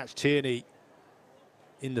did catch Tierney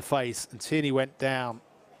in the face. And Tierney went down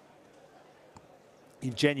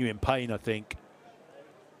in genuine pain, I think.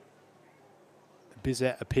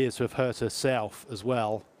 Bizet appears to have hurt herself as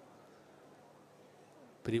well.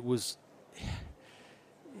 But it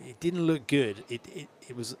didn't look good.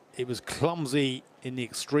 It was clumsy in the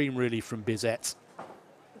extreme, really, from Bizet.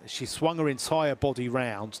 She swung her entire body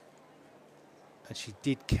round, and she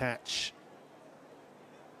did catch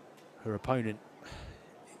her opponent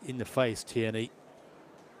in the face, Tierney.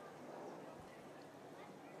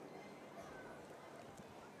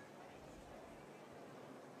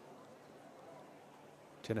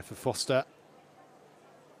 Jennifer Foster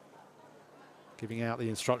giving out the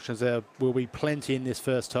instructions. There will be plenty in this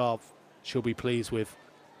first half she'll be pleased with.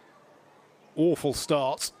 Awful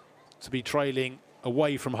start to be trailing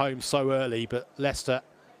away from home so early, but Leicester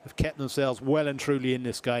have kept themselves well and truly in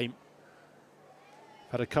this game.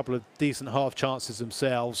 Had a couple of decent half chances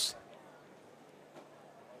themselves.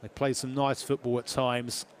 They played some nice football at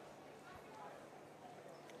times.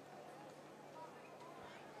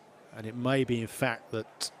 And it may be, in fact,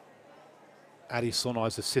 that Adi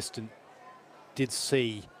Sonai's assistant did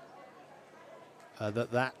see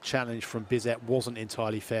that challenge from Bizet wasn't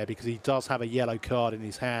entirely fair, because he does have a yellow card in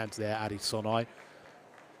his hands there, Adi Sonai.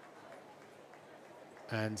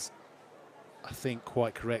 And I think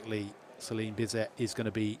quite correctly, Celine Bizet is going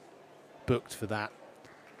to be booked for that.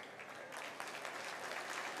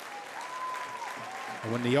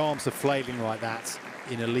 And when the arms are flailing like that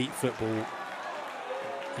in elite football,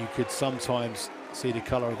 you could sometimes see the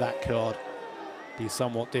colour of that card be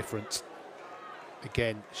somewhat different.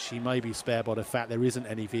 Again, she may be spared by the fact there isn't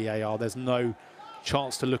any VAR. There's no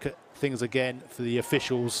chance to look at things again for the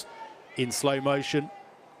officials in slow motion.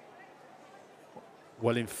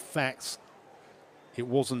 Well, in fact, it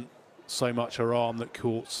wasn't so much her arm that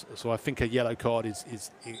caught. So I think a yellow card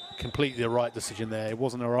is completely the right decision there. It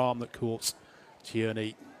wasn't her arm that caught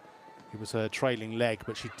Tierney. It was her trailing leg,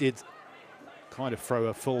 but she did kind of throw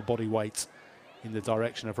her full body weight in the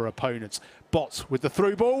direction of her opponents. Bott with the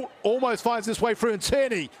through ball, almost finds its way through, and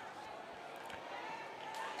Tierney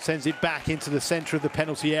sends it back into the centre of the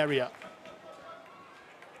penalty area.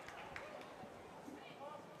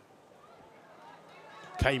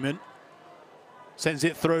 Cayman sends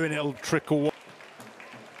it through, and it'll trickle.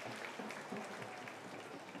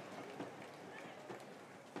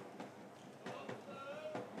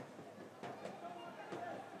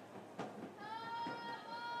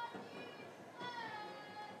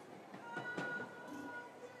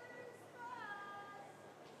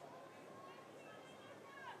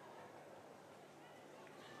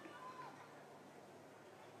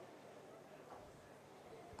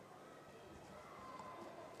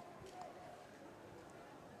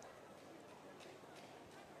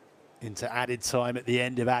 Into added time at the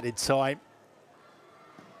end of added time.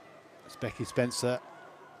 As Becky Spencer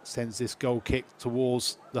sends this goal kick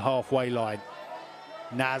towards the halfway line.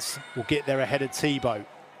 Naz will get there ahead of Thibaut.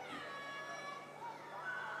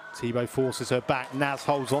 Thibaut forces her back. Naz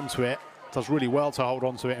holds onto it. Does really well to hold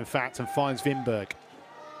onto it, in fact, and finds Wimberg.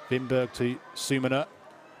 Wimberg to Sumana.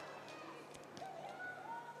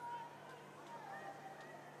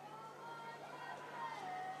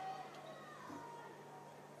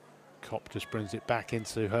 Kopp just brings it back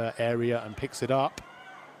into her area and picks it up.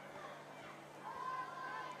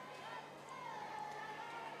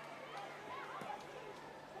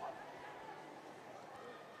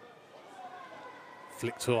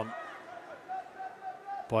 Flicked on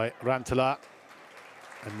by Rantala,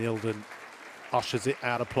 and Nilden ushers it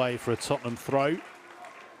out of play for a Tottenham throw,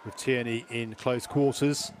 with Tierney in close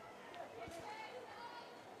quarters.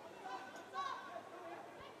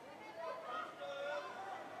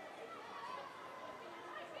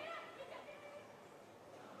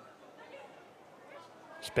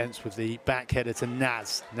 Spence with the back header to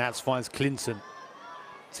Naz. Naz finds Clinton.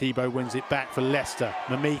 Thibault wins it back for Leicester.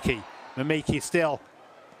 Mamiki still.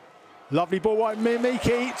 Lovely ball by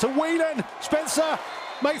Mamiki to Whelan. Spencer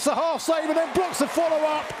makes the half save and then blocks the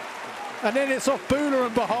follow-up. And then it's off Bula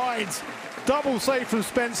and behind. Double save from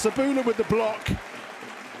Spencer. Bula with the block.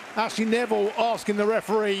 Ashley Neville asking the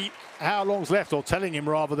referee how long's left, or telling him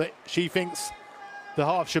rather that she thinks the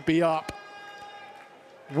half should be up.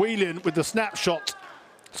 Whelan with the snapshot.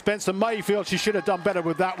 Spencer Mayfield, she should have done better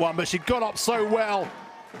with that one, but she got up so well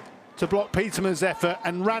to block Peterman's effort,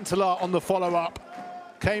 and Rantalar on the follow-up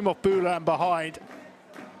came off Bula and behind.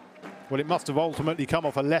 Well, it must have ultimately come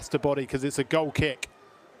off a Leicester body because it's a goal kick.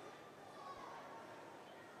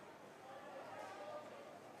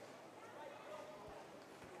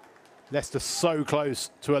 Leicester so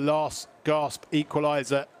close to a last gasp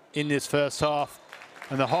equaliser in this first half,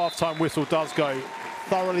 and the half-time whistle does go.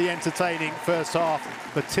 Thoroughly entertaining first half.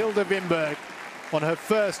 Matilda Vinberg on her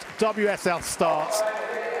first WSL start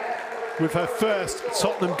with her first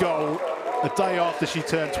Tottenham goal a day after she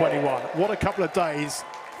turned 21. What a couple of days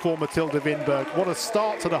for Matilda Vinberg. What a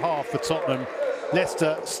start to the half for Tottenham.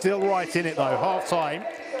 Leicester still right in it though. Half-time.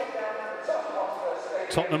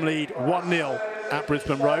 Tottenham lead 1-0 at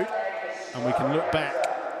Brisbane Road. And we can look back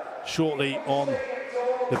shortly on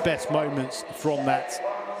the best moments from that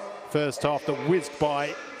first half that whizzed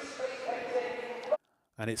by.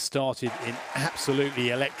 And it started in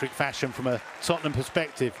absolutely electric fashion from a Tottenham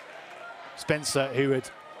perspective. Spencer, who had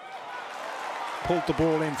pulled the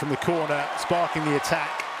ball in from the corner, sparking the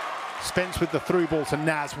attack. Spence with the through ball to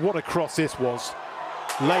Naz. What a cross this was.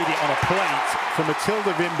 Laid it on a plate for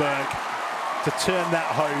Matilda Vinberg to turn that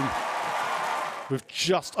home with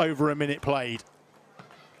just over a minute played.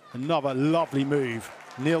 Another lovely move.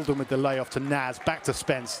 Nildon with the layoff to Naz. Back to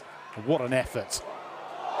Spence. What an effort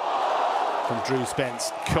from Drew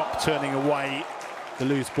Spence. Kopp turning away the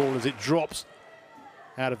loose ball as it drops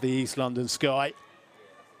out of the East London sky.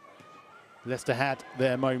 Leicester had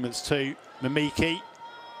their moments too. Mamiki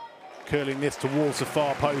curling this towards the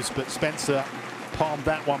far post, but Spencer palmed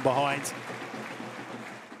that one behind.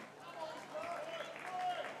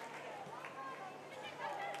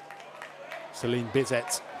 Celine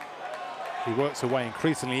Bizet, who works her way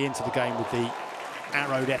increasingly into the game with the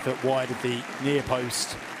arrowed effort wide of the near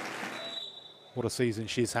post. What a season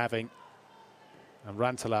she's having. And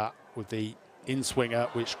Rantalar with the in-swinger,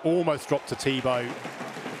 which almost dropped to Thibault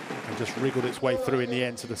and just wriggled its way through in the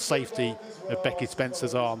end to the safety of Becky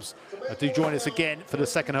Spencer's arms. Do join us again for the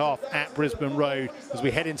second half at Brisbane Road as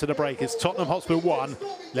we head into the break. It's Tottenham Hotspur 1,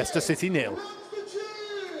 Leicester City 0.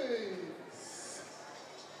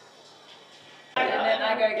 And then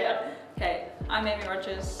I go again. Okay, I'm Amy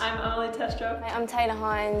Rogers. I'm Emily Testro. I'm Taylor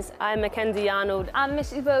Hines. I'm Mackenzie Arnold. I'm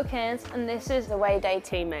Missy Beaucairns, and this is The Away Day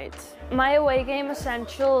Teammates. my away game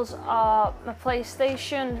essentials are my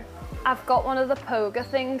PlayStation. I've got one of the poker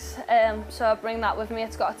things, so I bring that with me.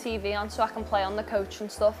 It's got a TV on so I can play on the coach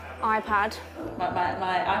and stuff. iPad. My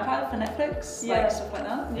iPad for Netflix, like stuff like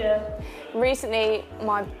that. Yeah. Recently,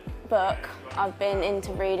 my book. I've been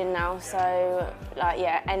into reading now, so like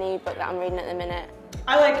any book that I'm reading at the minute.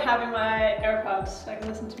 I like having my AirPods. I can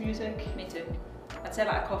listen to music. Me too. I'd say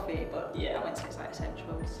like a coffee, but yeah, I wouldn't say it's like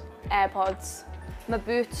essentials. AirPods. My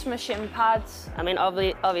boots, my shin pads. I mean,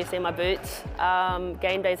 obviously my boots,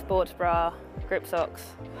 game day sports bra, grip socks.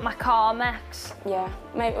 My Carmex. Yeah,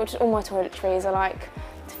 maybe or just all my toiletries. I like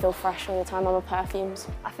to feel fresh all the time on my perfumes.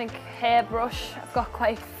 I think hairbrush. I've got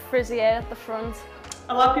quite frizzy hair at the front.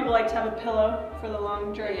 A lot of people like to have a pillow for the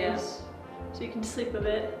long journeys, so you can sleep with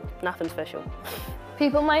it. Nothing special.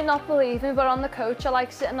 People might not believe me, but on the coach I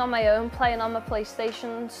like sitting on my own, playing on my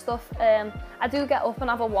PlayStation and stuff. I do get up and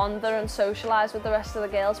have a wander and socialise with the rest of the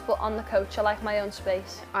girls, but on the coach I like my own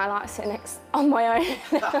space. I like sitting on my own.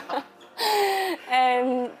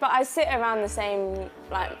 But I sit around the same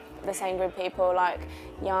group of people, like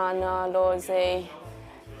Yana, Lawsy,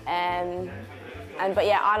 but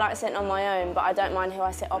yeah, I like sitting on my own, but I don't mind who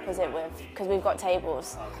I sit opposite with because we've got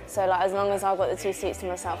tables. So like as long as I've got the 2 seats to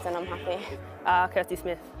myself, then I'm happy. Kirsty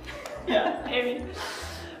Smith. Yeah, Amy.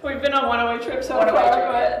 We've been on one-away trip so far,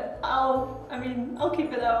 but I'll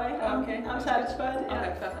keep it that way. Okay. I'm satisfied. Yeah.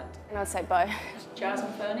 Okay, perfect. And I'd say Bo. Jazz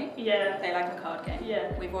and Fernie? Yeah. They like a card game.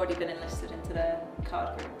 Yeah. We've already been enlisted into their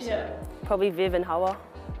card group. So. Yeah. Probably Viv and Howard,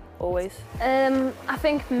 always. I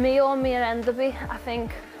think me or Mia Enderby, I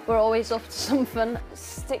think we're always up to something.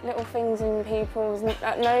 Stick little things in people's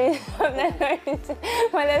nose when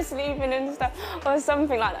they're sleeping and stuff, or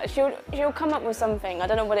something like that. She'll come up with something. I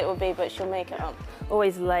don't know what it will be, but she'll make it up.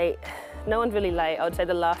 Always late. No one's really late. I would say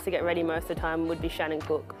the last to get ready most of the time would be Shannon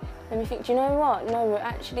Cook. Let me think, do you know what? No, we're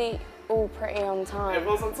actually all pretty on time.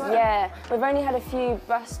 Everyone's on time? Yeah, we've only had a few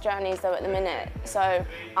bus journeys though at the minute, so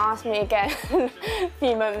ask me again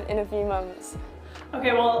in a few months.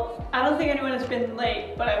 Okay, well, I don't think anyone has been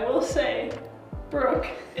late, but I will say Brooke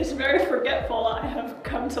is very forgetful, I have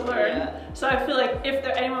come to learn. Yeah. So I feel like if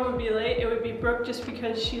anyone would be late, it would be Brooke just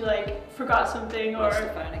because she like forgot something or Lost her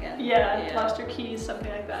phone again. Yeah, lost her keys,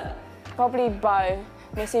 something like that. Probably Bo,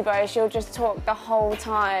 Missy Bo, she'll just talk the whole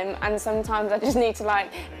time, and sometimes I just need to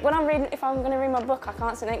like, if I'm gonna read my book, I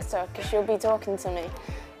can't sit next to her because she'll be talking to me.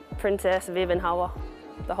 Princess Viv and Hawa,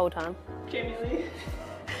 the whole time. Jamie Lee.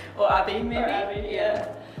 Or Abby, maybe. Or Abby, yeah.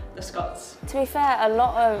 The Scots. To be fair,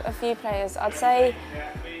 a few players, I'd say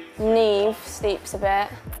Neve sleeps a bit.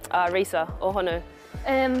 Risa or Honu.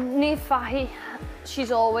 Neve Fahy,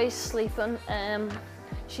 she's always sleeping.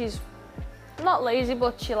 She's not lazy,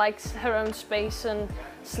 but she likes her own space and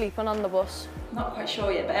sleeping on the bus. Not quite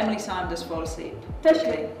sure yet, but Emily Simon does fall asleep. Does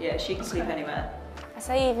she? Yeah, she can sleep anywhere. I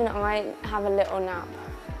say even I have a little nap,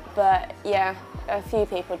 but yeah, a few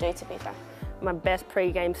people do, to be fair. My best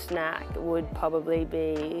pre-game snack would probably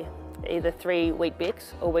be either 3 Wheat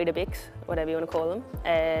Bix or Weetabix, whatever you want to call them,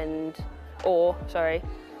 or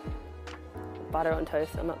butter on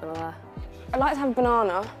toast, I'm not gonna lie. I like to have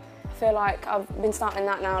banana. I feel like I've been starting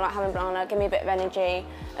that now, like having banana, give me a bit of energy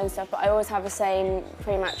and stuff, but I always have the same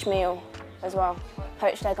pre-match meal as well.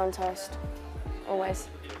 Poached egg on toast, always.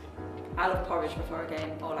 I love porridge before a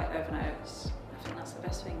game, or like overnight oats. I think that's the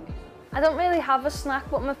best thing. I don't really have a snack,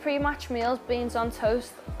 but my pre-match meal's beans on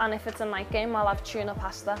toast, and if it's a night game, I'll have tuna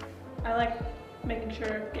pasta. I like making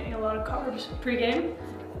sure getting a lot of carbs pre-game.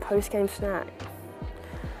 Post-game snack.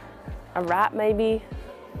 A wrap maybe.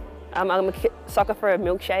 I'm a sucker for a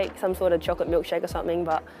milkshake, some sort of chocolate milkshake or something,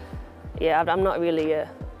 but yeah, I'm not really, it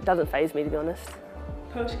doesn't faze me to be honest.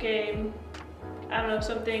 Post-game, I don't know,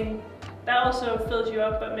 something that also fills you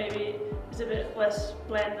up, but maybe is a bit less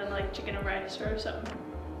bland than like chicken and rice or something.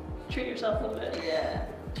 Treat yourself a little bit. Yeah,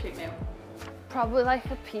 treat meal. Probably like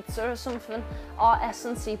a pizza or something. Our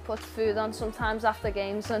S&C puts food on sometimes after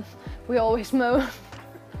games, and we always moan.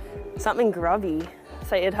 Something grubby.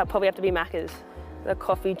 So it'd probably have to be Macca's. The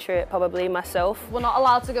coffee trip, probably myself. We're not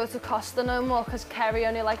allowed to go to Costa no more because Kerry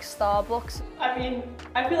only likes Starbucks. I mean,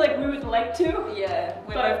 I feel like we would like to. Yeah,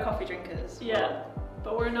 we're both coffee drinkers. Yeah,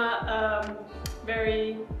 but we're not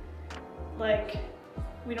very, like,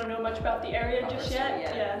 we don't know much about the area just yet.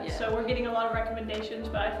 Yeah, so we're getting a lot of recommendations,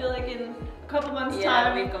 but I feel like in a couple months'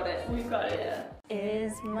 time, we've got it. We've got it, yeah.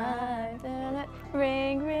 Is my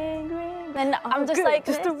ring, ring, ring. Then I'm just like,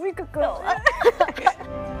 just a week ago.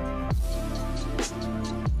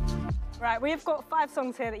 Right, we've got 5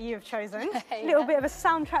 songs here that you have chosen. A little bit of a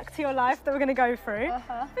soundtrack to your life that we're going to go through. I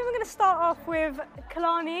think we're going to start off with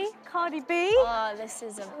Kalani, Cardi B. Oh, this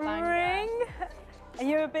is a banger. Ring. Are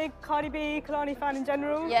you a big Cardi B, Kalani fan in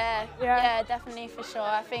general? Yeah, definitely, for sure.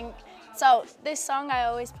 I think, so this song I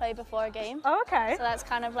always play before a game. Oh, okay. So that's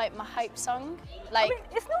kind of like my hype song. Like, I mean,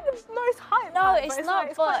 it's not the most hype. no, hype, it's but not,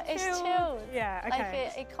 it's but quite it's chilled. chilled. Yeah, okay.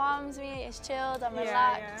 Like it calms me, it's chilled, I'm Yeah,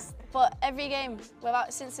 relaxed. But every game,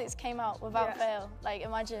 since it came out, without fail, like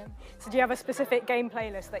imagine. So do you have a specific game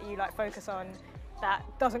playlist that you like focus on that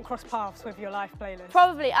doesn't cross paths with your life playlist?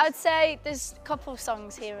 Probably, I'd say there's a couple of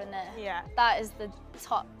songs here and there. Yeah. That is the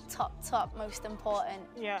top most important.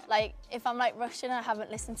 Yeah. Like if I'm like rushing, I haven't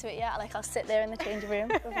listened to it yet, like I'll sit there in the changing room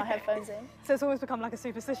with my headphones in. So it's almost become like a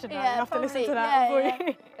superstition now. Yeah, You have probably. to listen to that before Yeah.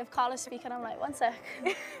 you... If Carla's speaking, I'm like, one sec.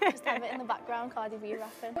 Just have it in the background, Cardi B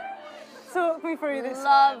rapping. Talk me through this.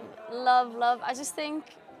 Love. I just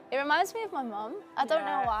think it reminds me of my mum. I don't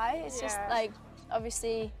know why. It's just like,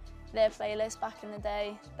 obviously, their playlist back in the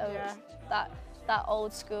day. That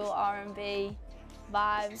old school R&B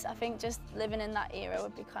vibes. I think just living in that era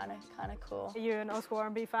would be kind of cool. Are you an old school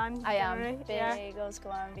R&B fan? I am. generally? Big old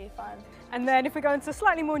school R&B fan. And then if we go into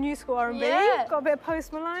slightly more new school R&B, got a bit of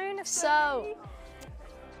Post Malone. So,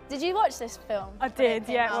 did you watch this film? I did,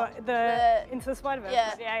 yeah. The Into the Spider-Verse?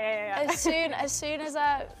 Yeah. As soon as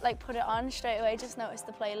I like put it on, straight away just noticed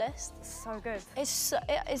the playlist. So good.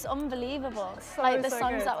 It's unbelievable. So, like the so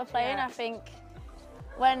songs good. that were playing, Yeah. I think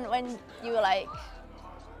when you were like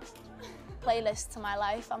playlist to my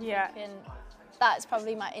life, I'm thinking that's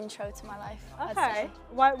probably my intro to my life. I'd Okay. say.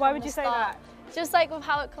 Why From would the you say start. that? Just like with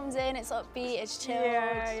how it comes in, it's upbeat, it's chilled.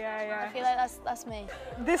 Yeah. I feel like that's me.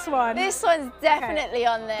 This one. This one's definitely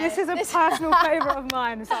on there. This is a personal favourite of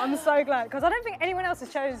mine, so I'm so glad, because I don't think anyone else has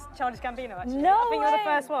chose Childish Gambino, actually. No I think you're the way.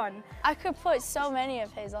 first one. I could put so many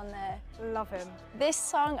of his on there. Love him. This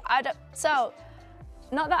song,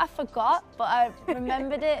 not that I forgot, but I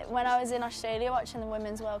remembered it when I was in Australia watching the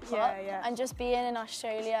Women's World Cup. And just being in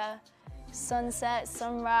Australia, sunset,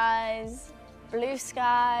 sunrise, blue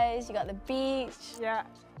skies, you got the beach.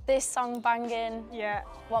 This song banging.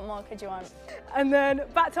 What more could you want? And then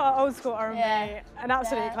back to our old school R&B, an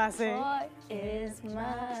absolute classic. Boy is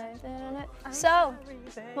mine. So,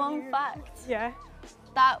 fun fact.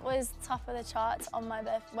 That was top of the charts on my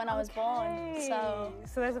birth when I was born. So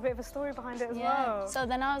there's a bit of a story behind it as well. So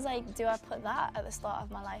then I was like, do I put that at the start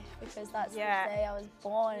of my life? Because that's the day I was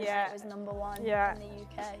born and it was #1 in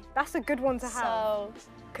the UK. That's a good one to have.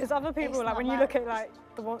 Because other people, like when you look at like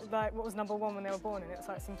the one, like what was #1 when they were born, and it's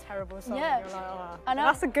like some terrible song. And you're like, oh, I know.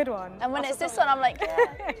 That's a good one. And when it's this one, I'm like,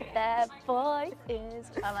 that boy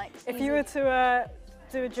is. I'm like, if you were to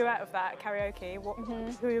do a duet of that karaoke,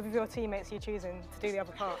 who of your teammates are you choosing to do the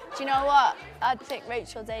other part? Do you know what? I'd pick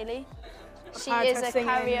Rachel Daly. She is a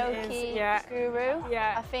karaoke guru.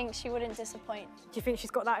 I think she wouldn't disappoint. Do you think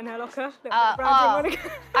she's got that in her locker?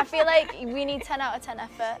 I feel like we need 10 out of 10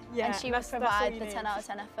 effort, and she would provide the 10 out of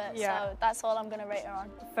 10 effort. So that's all I'm going to rate her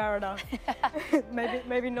on. Fair enough.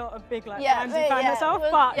 maybe not a big like Andy fan herself,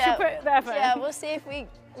 but she'll put the effort in. Yeah, we'll see if we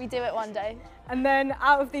do it one day. And then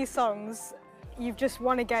out of these songs, you've just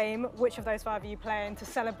won a game. Which of those 5 are you playing to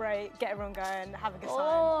celebrate, get everyone going, have a good time?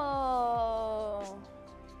 Oh,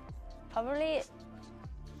 probably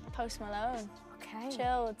Post Malone. Okay.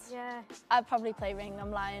 Chilled. Yeah. I'd probably play Ring,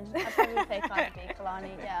 I'm lying. I'd probably play Cardi B,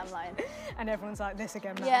 Kalani, yeah, I'm lying. And everyone's like, this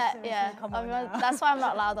again, man. Yeah. Come on now. That's why I'm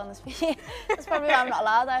not allowed on the speed. That's probably why I'm not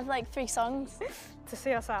allowed. I have like 3 songs. To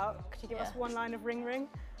see us out, could you give us one line of Ring Ring?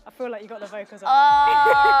 I feel like you got the vocals on.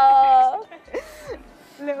 Oh!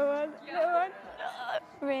 Little one.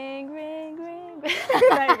 Ring, ring, ring. There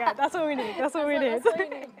you go. That's all we need. That's all we need.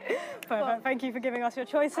 Perfect. Thank you for giving us your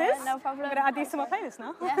choices. No problem. I'm going to add these to my playlist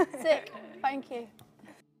now. Yeah, sick. Thank you.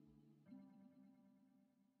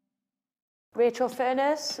 Rachel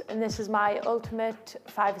Furness, and this is my ultimate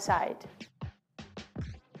 5-a-side.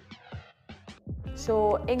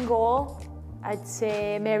 So in goal, I'd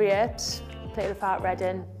say Mary Earps, played with at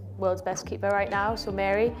Reading, world's best keeper right now. So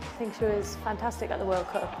Mary, I think she was fantastic at the World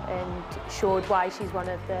Cup and showed why she's one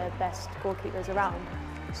of the best goalkeepers around.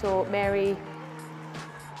 So Mary,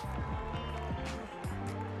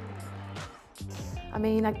 I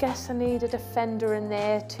mean, I guess I need a defender in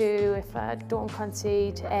there too if I don't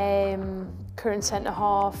concede. Current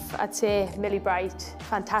centre-half, I'd say Millie Bright,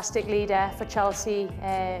 fantastic leader for Chelsea,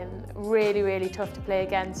 really, really tough to play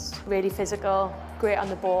against, really physical, great on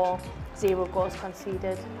the ball, 0 goals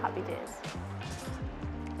conceded, happy days.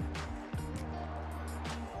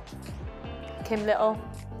 Kim Little,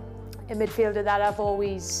 a midfielder that I've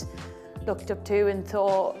always looked up to and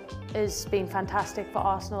thought has been fantastic for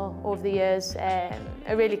Arsenal over the years, a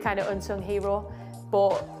really kind of unsung hero,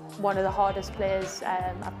 but one of the hardest players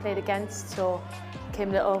I've played against, so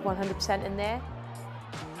Kim Little 100% in there.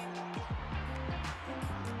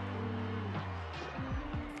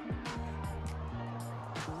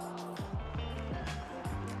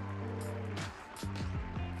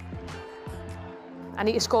 I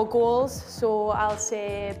need to score goals, so I'll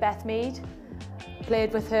say Beth Mead.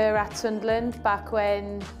 Played with her at Sunderland back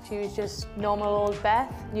when she was just normal old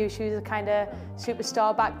Beth. Knew she was a kind of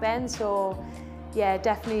superstar back then, so yeah,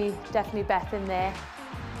 definitely Beth in there.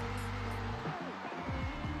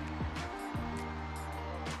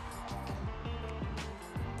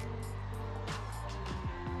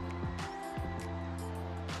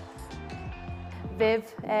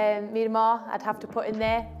 Viv Miramar, I'd have to put in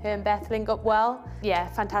there. Her and Beth link up well. Yeah,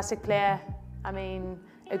 fantastic player. I mean,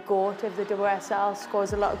 a GOAT of the WSL,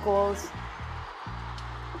 scores a lot of goals.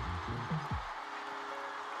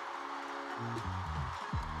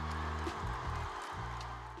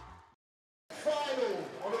 Final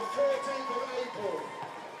on the 14th of April.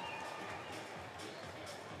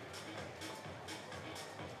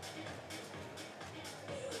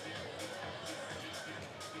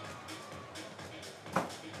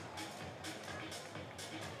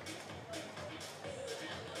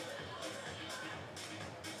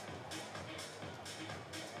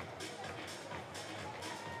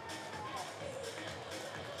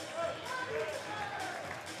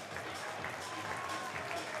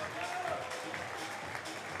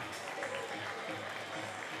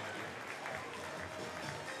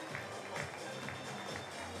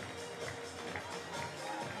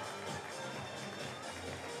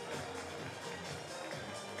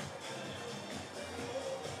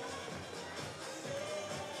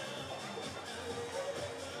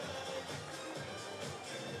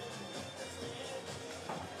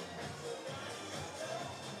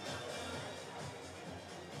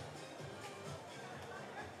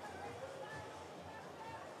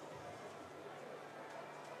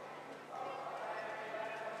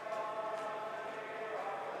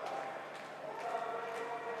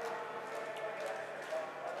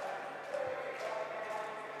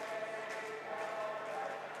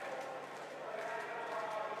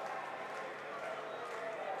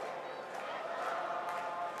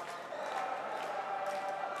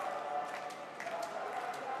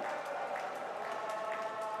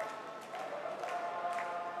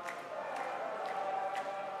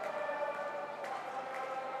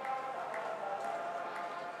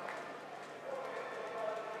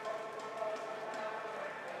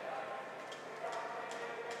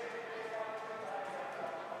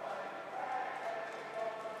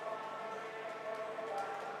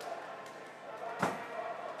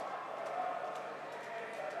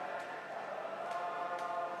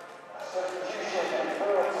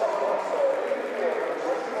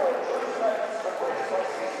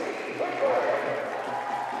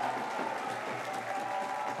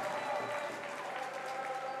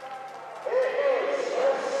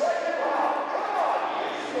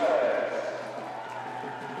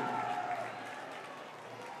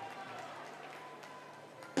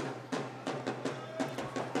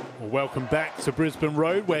 Welcome back to Brisbane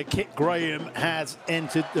Road, where Kit Graham has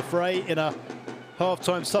entered the fray in a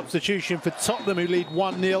half-time substitution for Tottenham, who lead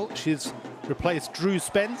 1-0. She's replaced Drew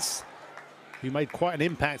Spence, who made quite an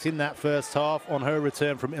impact in that first half on her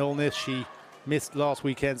return from illness. She missed last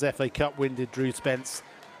weekend's FA Cup win, did Drew Spence.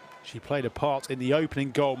 She played a part in the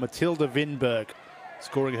opening goal, Matilda Vinberg,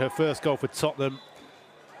 scoring her first goal for Tottenham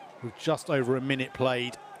with just over a minute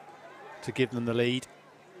played to give them the lead.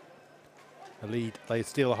 The lead they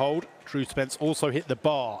still hold. Drew Spence also hit the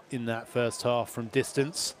bar in that first half from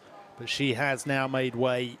distance, but she has now made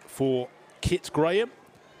way for Kit Graham,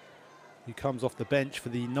 who comes off the bench for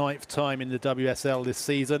the 9th time in the WSL this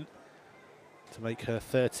season to make her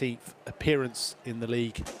 13th appearance in the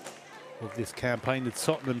league of this campaign. The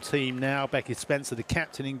Tottenham team now, Becky Spencer, the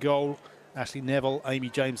captain, in goal. Ashley Neville,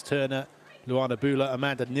 Amy James-Turner, Luana Bula,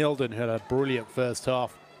 Amanda Nilden, who had a brilliant first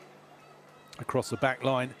half across the back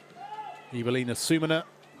line. Evelina Sumana,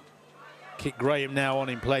 Kit Graham now on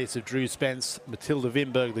in place of Drew Spence, Matilda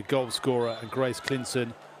Vinberg, the goal scorer, and Grace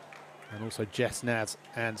Clinton, and also Jess Naz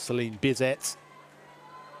and Celine Bizet.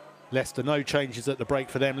 Leicester, no changes at the break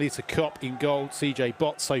for them. Lisa Kopp in goal, CJ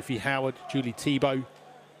Bott, Sophie Howard, Julie Thibault,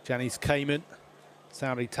 Janice Kamen,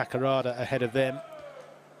 Saori Takarada ahead of them.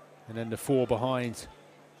 And then the four behind,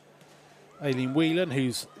 Aileen Whelan,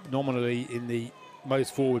 who's nominally in the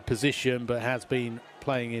most forward position, but has been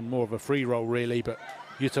playing in more of a free role, really. But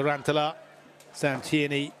Jutta Rantala, Sam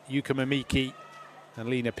Tierney, Yuka Mamiki, and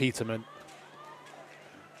Lena Peterman.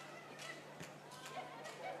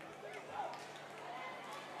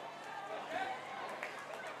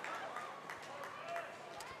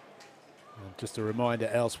 And just a reminder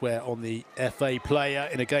elsewhere on the FA player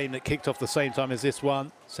in a game that kicked off the same time as this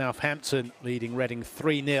one, Southampton leading Reading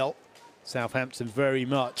 3-0. Southampton very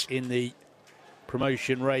much in the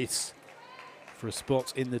promotion race for a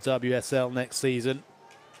spot in the WSL next season.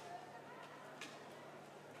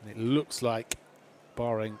 And it looks like,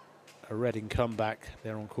 barring a Reading comeback,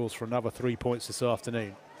 they're on course for another 3 points this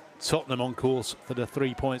afternoon. Tottenham on course for the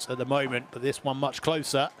 3 points at the moment, but this one much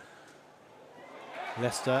closer.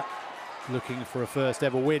 Leicester looking for a first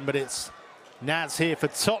ever win, but it's Naz here for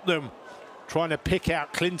Tottenham, trying to pick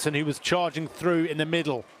out Clinton, who was charging through in the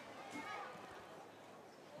middle.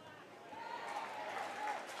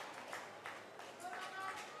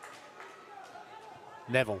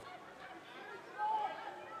 Neville.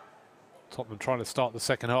 Tottenham trying to start the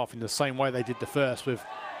second half in the same way they did the first, with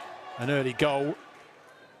an early goal.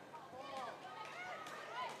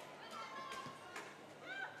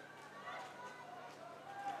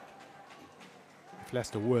 If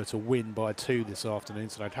Leicester were to win by 2 this afternoon,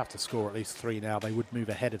 so they'd have to score at least 3 now, they would move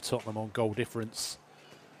ahead of Tottenham on goal difference.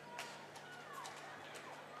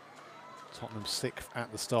 Tottenham 6th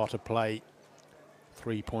at the start of play,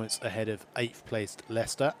 3 points ahead of 8th placed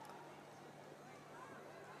Leicester.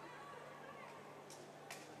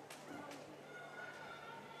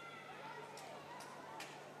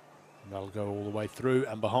 And that'll go all the way through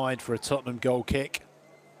and behind for a Tottenham goal kick.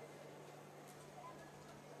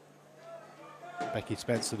 Becky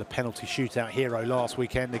Spencer, the penalty shootout hero last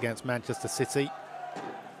weekend against Manchester City.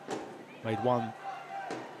 Made one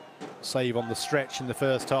save on the stretch in the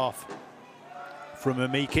first half from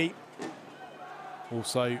Amiki.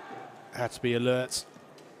 Also had to be alert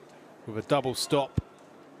with a double stop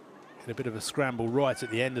and a bit of a scramble right at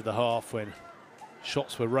the end of the half when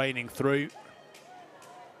shots were raining through.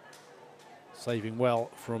 Saving well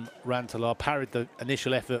from Rantala, parried the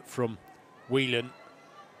initial effort from Whelan,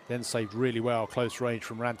 then saved really well, close range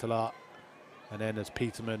from Rantala, and then as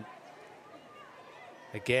Peterman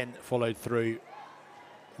again followed through,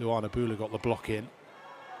 Luana Bula got the block in.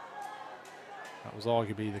 That was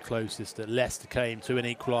arguably the closest that Leicester came to an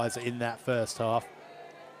equaliser in that first half.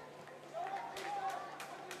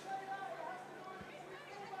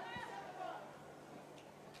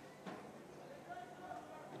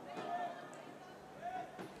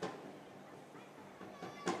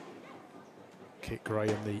 Kit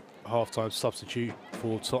Graham, the half-time substitute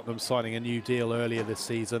for Tottenham, signing a new deal earlier this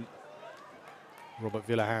season. Robert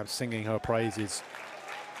Villaham singing her praises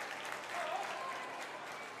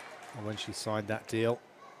when she signed that deal.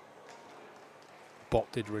 Bott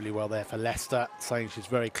did really well there for Leicester, saying she's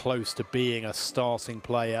very close to being a starting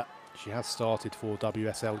player. She has started 4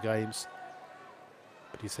 WSL games,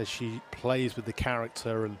 but he says she plays with the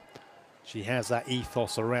character and she has that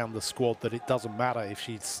ethos around the squad that it doesn't matter if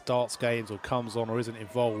she starts games or comes on or isn't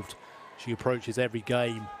involved. She approaches every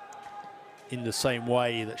game in the same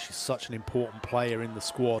way, that she's such an important player in the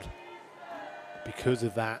squad because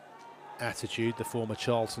of that attitude, the former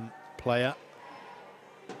Charlton player.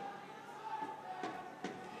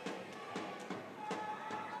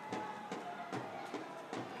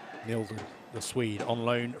 Nilden, the Swede, on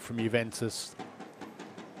loan from Juventus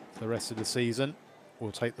for the rest of the season,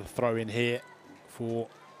 will take the throw in here for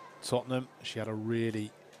Tottenham. She had a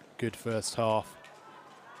really good first half,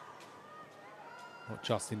 not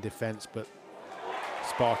just in defence but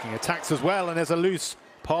sparking attacks as well. And there's a loose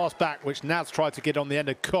pass back which Naz tried to get on the end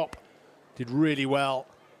of Kopp. Did really well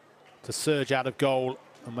to surge out of goal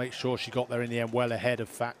and make sure she got there in the end, well ahead of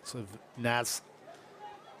facts of Naz.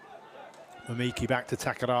 Mamiki back to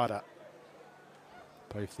Takarada.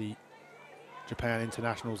 Both the Japan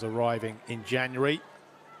internationals arriving in January.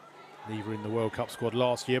 Neither in the World Cup squad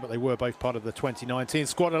last year, but they were both part of the 2019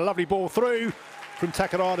 squad. A lovely ball through from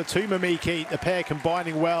Takarada to Mamiki. The pair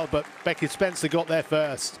combining well, but Becky Spencer got there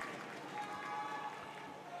first.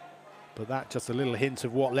 But that's just a little hint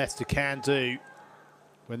of what Leicester can do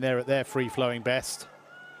when they're at their free-flowing best.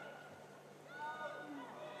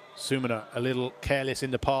 Sumana a little careless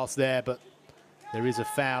in the pass there, but there is a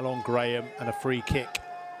foul on Graham and a free kick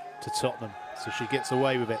to Tottenham. So she gets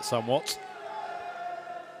away with it somewhat.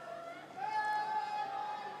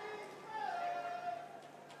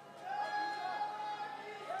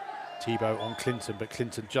 Thibault on Clinton, but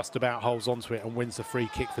Clinton just about holds onto it and wins the free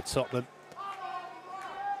kick for Tottenham.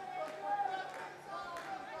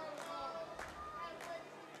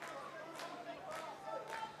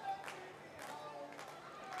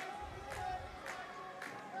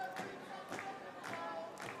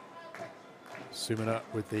 Sumana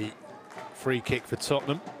with the free kick for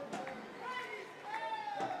Tottenham.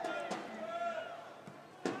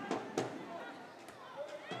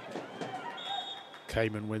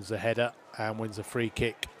 Cayman wins the header and wins a free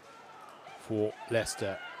kick for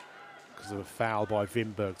Leicester because of a foul by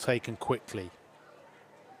Wimberg, taken quickly.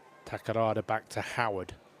 Takarada back to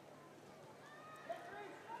Howard.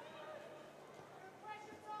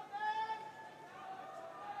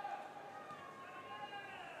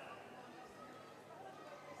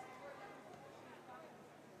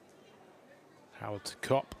 Howard to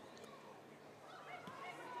Kopp.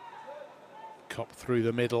 Kopp through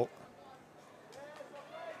the middle.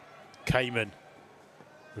 Cayman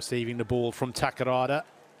receiving the ball from Takarada,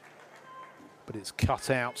 but it's cut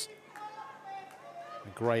out.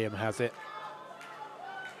 And Graham has it.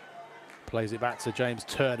 Plays it back to James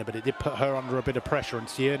Turner, but it did put her under a bit of pressure, and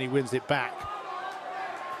Tierney wins it back.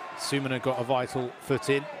 Sumana got a vital foot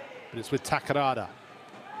in, but it's with Takarada.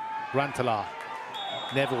 Rantala.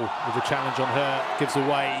 Neville with a challenge on her, gives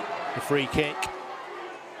away the free kick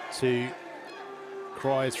to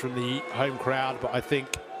cries from the home crowd, but I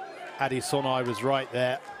think Adi Sonai was right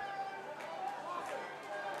there.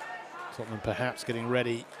 Tottenham perhaps getting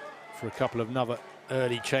ready for a couple of another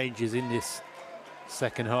early changes in this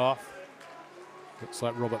second half. Looks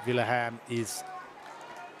like Robert Villaham is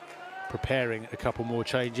preparing a couple more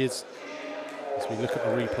changes as we look at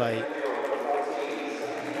the replay.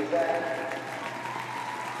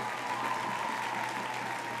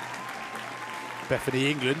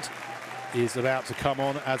 Bethany England is about to come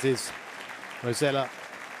on, as is Rosella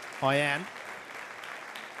Ayan.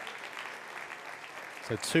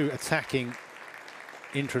 So two attacking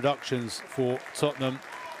introductions for Tottenham.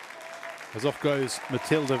 As off goes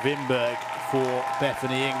Matilda Wimberg for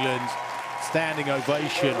Bethany England. Standing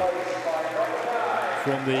ovation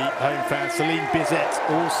from the home fans. Celine Bizet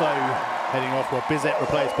also heading off. Well, Bizet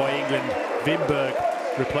replaced by England.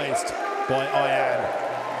 Wimberg replaced by Ayan.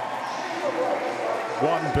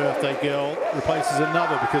 One birthday girl replaces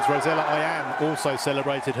another, because Rosella Ayan also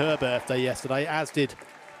celebrated her birthday yesterday, as did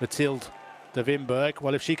Matilda Wimberg.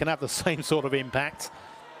 Well, if she can have the same sort of impact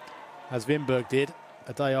as Wimberg did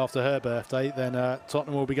a day after her birthday, then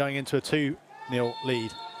Tottenham will be going into a 2-0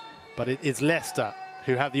 lead. But it is Leicester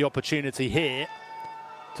who have the opportunity here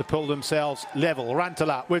to pull themselves level.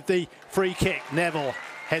 Rantala with the free kick. Neville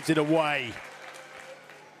heads it away.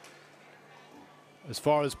 As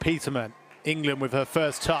far as Peterman, England with her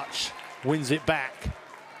first touch wins it back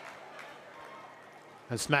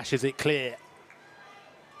and smashes it clear.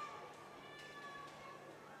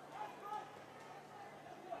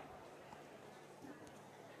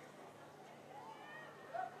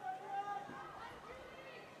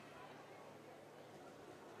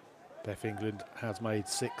 Beth England has made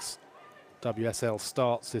 6 WSL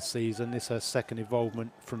starts this season. This is her second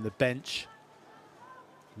involvement from the bench.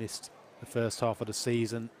 Missed the first half of the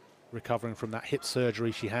season, recovering from that hip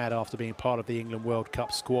surgery she had after being part of the England World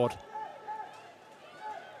Cup squad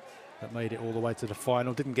that made it all the way to the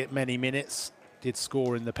final. Didn't get many minutes, did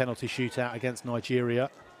score in the penalty shootout against Nigeria.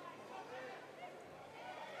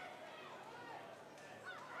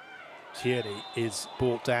 Tierney is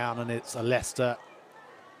brought down, and it's a Leicester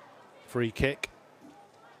free kick.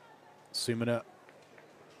 Sumana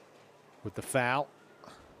with the foul.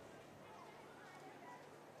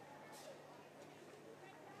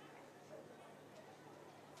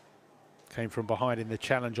 Came from behind in the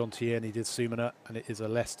challenge on Tierney, did Sumana, and it is a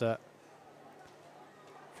Leicester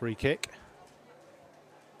free kick.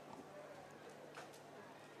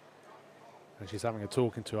 And she's having a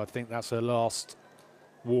talking to. I think that's her last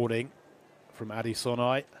warning from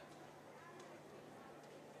Adesonai.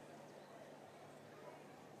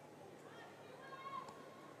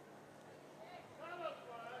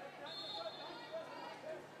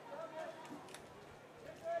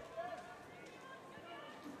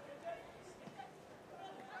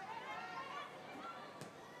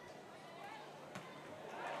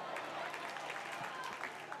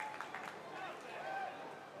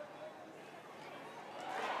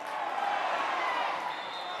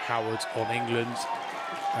 Howard on England,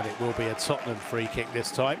 and it will be a Tottenham free kick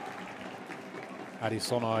this time.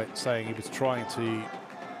 Adesonai saying he was trying to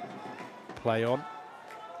play on,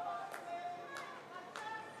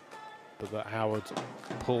 but that Howard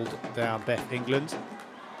pulled down Beth England.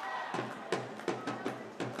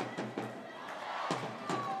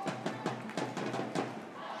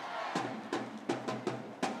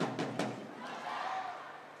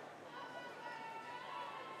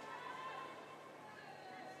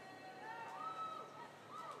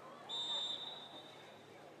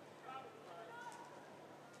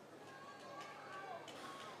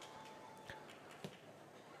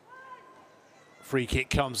 Free kick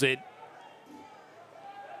comes in.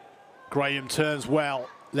 Graham turns well.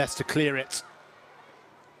 Leicester clear it.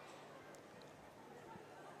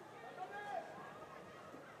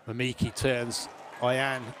 Mamiki turns.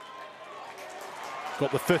 Ayan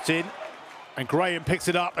got the foot in, and Graham picks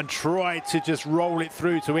it up and tried to just roll it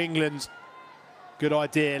through to England. Good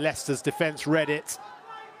idea. Leicester's defence read it.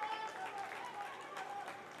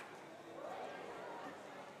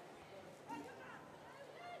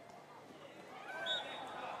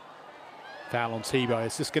 Foul on Thibault.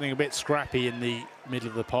 It's just getting a bit scrappy in the middle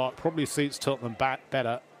of the park. Probably suits Tottenham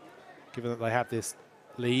better, given that they have this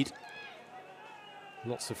lead.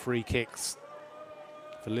 Lots of free kicks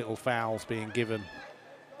for little fouls being given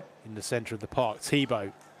in the centre of the park.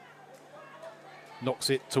 Thibault knocks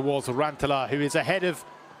it towards Rantala, who is ahead of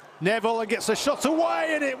Neville and gets a shot away,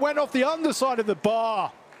 and it went off the underside of the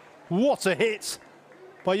bar. What a hit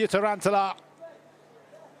by Jutta Rantala.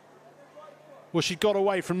 Well, she got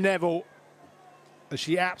away from Neville, and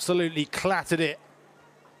she absolutely clattered it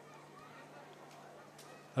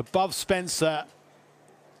above Spencer,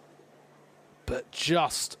 but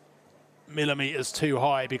just millimetres too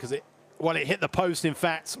high, because it hit the post, in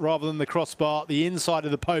fact, rather than the crossbar, the inside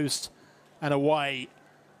of the post and away.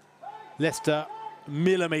 Leicester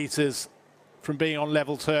millimetres from being on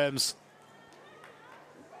level terms.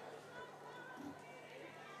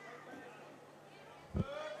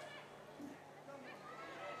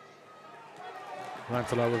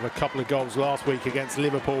 Rantala with a couple of goals last week against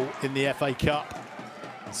Liverpool in the FA Cup.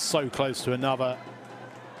 So close to another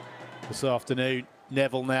this afternoon.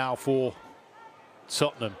 Neville now for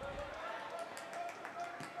Tottenham.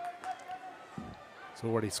 He's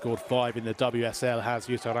already scored 5 in the WSL, has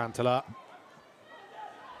Jutta Rantala.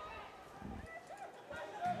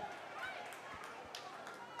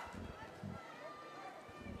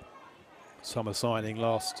 Summer signing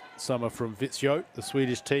last summer from Vitsjo, the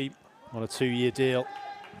Swedish team, on a 2-year deal.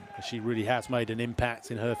 She really has made an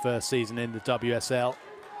impact in her first season in the WSL.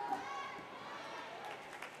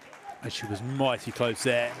 And she was mighty close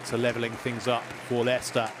there to levelling things up for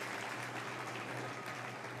Leicester.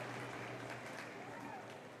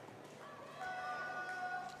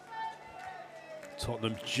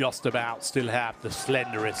 Tottenham just about still have the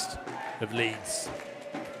slenderest of leads.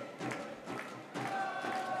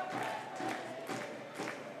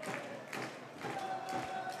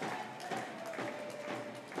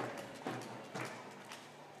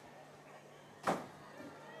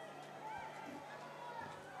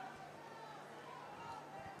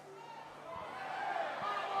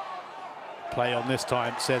 Play on this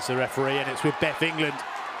time, says the referee, and it's with Beth England,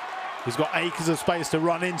 who's got acres of space to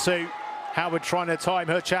run into. Howard trying to time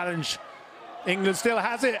her challenge. England still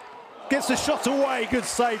has it. Gets the shot away. Good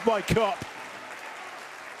save by Kopp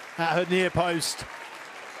at her near post.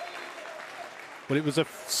 Well, it was a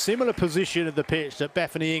similar position of the pitch that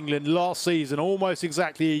Bethany England last season, almost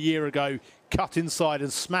exactly a year ago, cut inside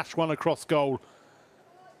and smashed one across goal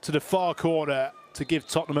to the far corner to give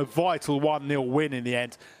Tottenham a vital 1-0 win in the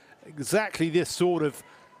end. Exactly this sort of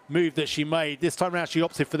move that she made. This time around, she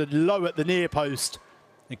opted for the low at the near post,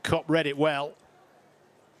 and Kopp read it well.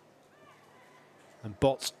 And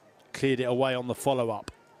Botts cleared it away on the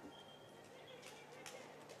follow-up.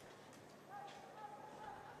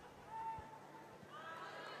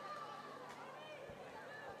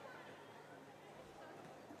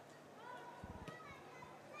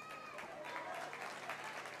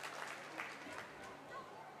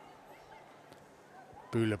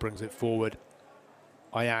 Bula brings it forward.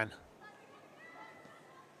 Ayan.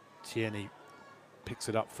 Tierney picks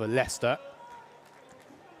it up for Leicester.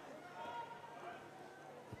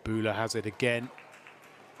 Bula has it again.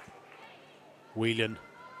 Whelan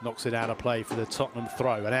knocks it out of play for the Tottenham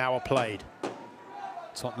throw. An hour played.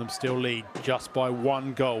 Tottenham still lead just by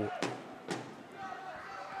 1 goal.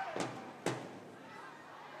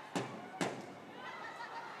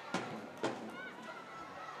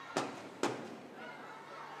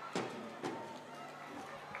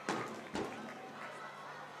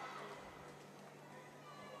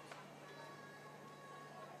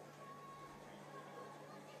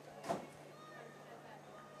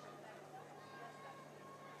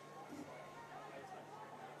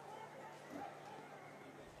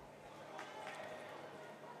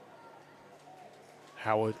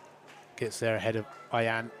 Howard gets there ahead of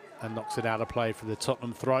Ayan and knocks it out of play for the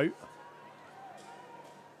Tottenham throw.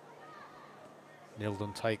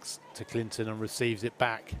 Nildon takes to Clinton and receives it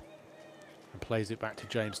back and plays it back to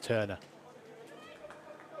James Turner.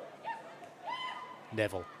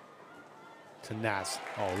 Neville to Naz.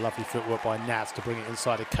 Oh, lovely footwork by Naz to bring it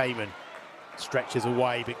inside of Cayman. Stretches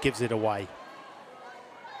away but gives it away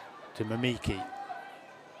to Mamiki.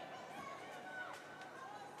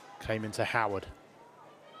 Cayman to Howard.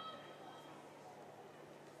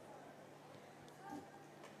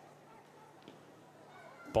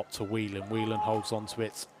 Bot to Whelan. Whelan holds on to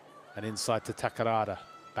it and inside to Takarada.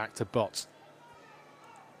 Back to Bot.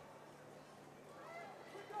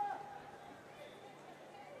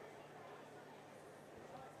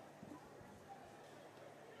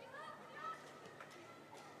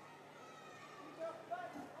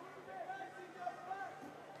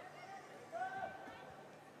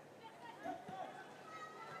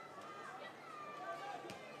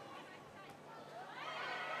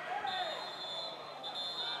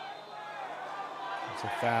 It's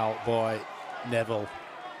a foul by Neville,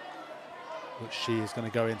 which she is going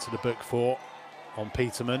to go into the book for on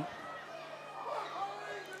Peterman.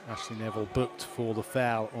 Ashley Neville booked for the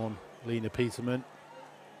foul on Lena Peterman.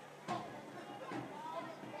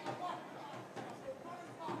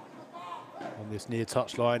 On this near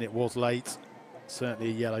touchline, it was late. Certainly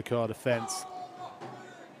a yellow card offence.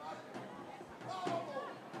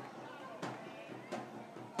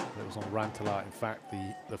 It was on Rantala, in fact,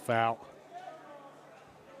 the foul.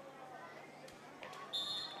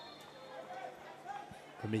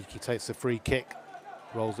 Mamiki takes the free kick,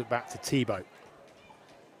 rolls it back to Thibaut.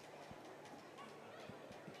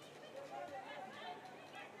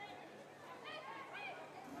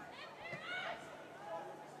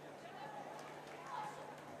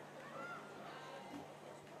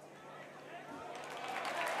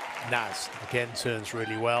 Naz again turns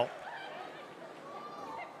really well,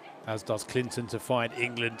 as does Clinton to find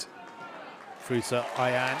England through to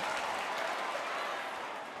Ayan.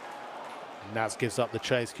 Naz gives up the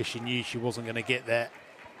chase because she knew she wasn't going to get there.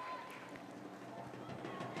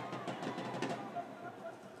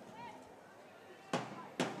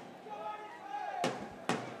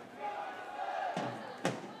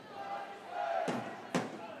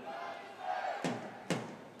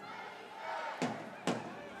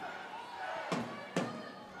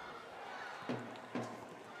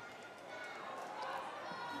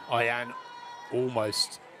 Ayan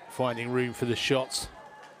almost finding room for the shots.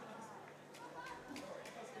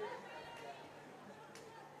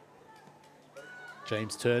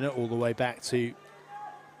 James Turner all the way back to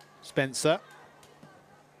Spencer.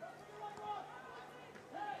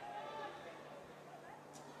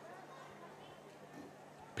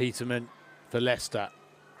 Peterman for Leicester.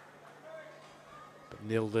 But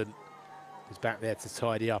Nildon is back there to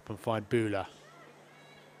tidy up and find Bula.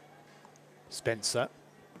 Spencer.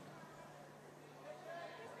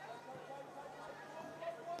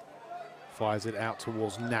 Fires it out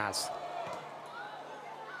towards Naz.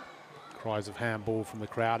 Cries of handball from the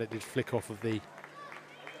crowd. It did flick off of the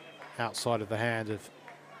outside of the hand of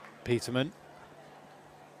Peterman.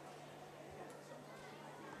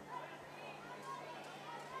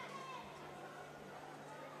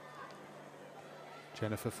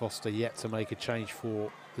 Jennifer Foster yet to make a change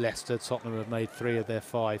for Leicester. Tottenham have made 3 of their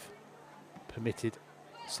 5 permitted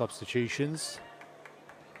substitutions.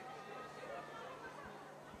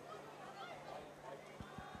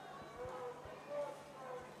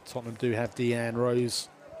 Tottenham do have Deanne Rose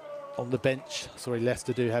on the bench. Sorry,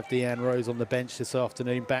 Leicester do have Deanne Rose on the bench this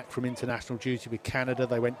afternoon, back from international duty with Canada.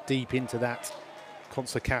 They went deep into that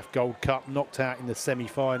CONCACAF Gold Cup, knocked out in the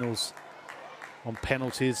semi-finals on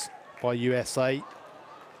penalties by USA.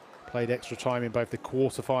 Played extra time in both the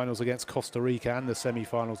quarter-finals against Costa Rica and the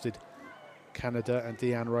semi-finals did Canada, and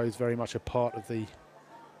Deanne Rose very much a part of the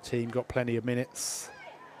team got plenty of minutes.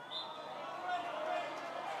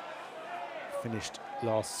 Finished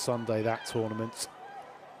last Sunday that tournament.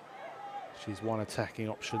 She's one attacking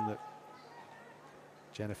option that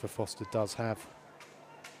Jennifer Foster does have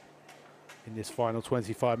in this final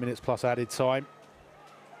 25 minutes plus added time.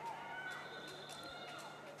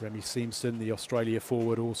 Remy Seamston, the Australia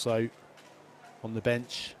forward, also on the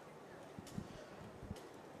bench.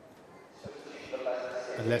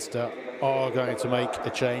 And Leicester are going to make a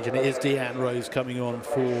change, and it is Deanne Rose coming on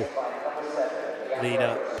for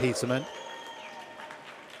Lena Peterman.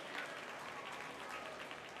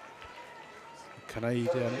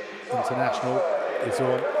 Canadian international is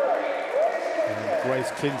on, and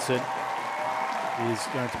Grace Clinton is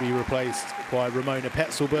going to be replaced by Ramona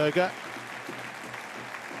Petzelberger,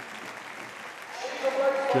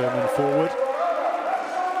 German forward,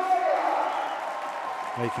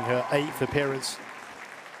 making her 8th appearance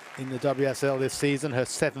in the WSL this season, her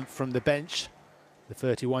 7th from the bench, the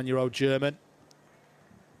 31-year-old German.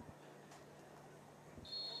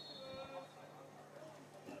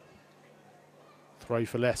 Throw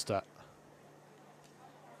for Leicester.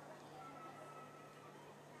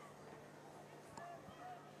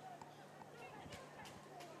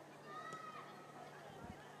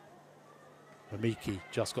 Mamiki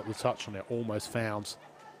just got the touch on it, almost found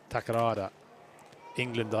Takarada.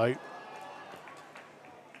 England, though,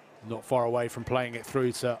 not far away from playing it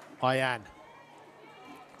through to Ayan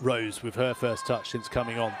Rose with her first touch since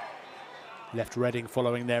coming on. Left Reading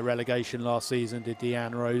following their relegation last season, did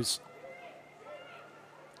Deanne Rose.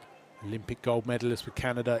 Olympic gold medalist with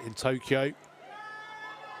Canada in Tokyo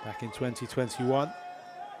back in 2021.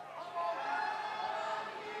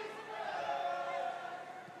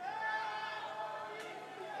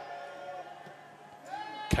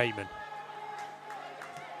 Cayman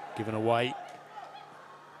given away,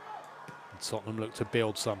 and Tottenham look to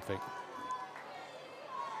build something.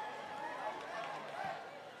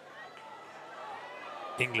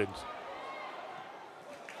 England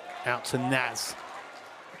out to Naz.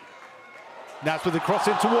 Naz with the cross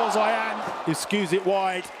in towards Ayan, who skews it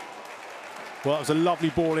wide. Well, it was a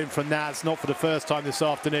lovely ball in from Naz, not for the first time this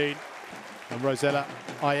afternoon. And Rosella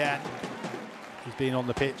Ayan, who's been on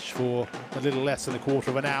the pitch for a little less than a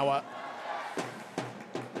quarter of an hour.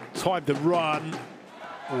 Timed the run.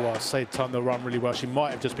 Oh, I say timed the run really well. She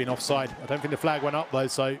might have just been offside. I don't think the flag went up though,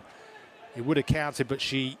 so it would have counted, but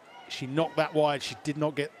she knocked that wide. She did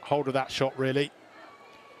not get hold of that shot really.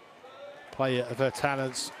 Player of her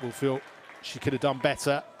talents will feel she could have done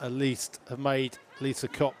better, at least have made Lisa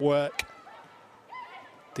Kopp work.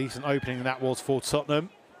 Decent opening that was for Tottenham.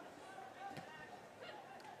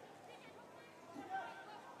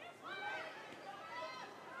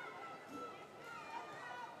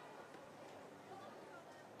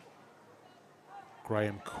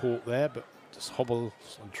 Graham caught there, but just hobbles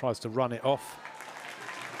and tries to run it off.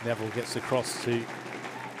 Neville gets across to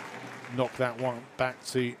knock that one back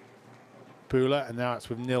to Pula, and now it's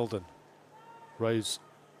with Nilden. Rose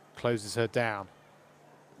closes her down.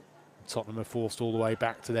 Tottenham are forced all the way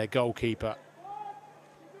back to their goalkeeper.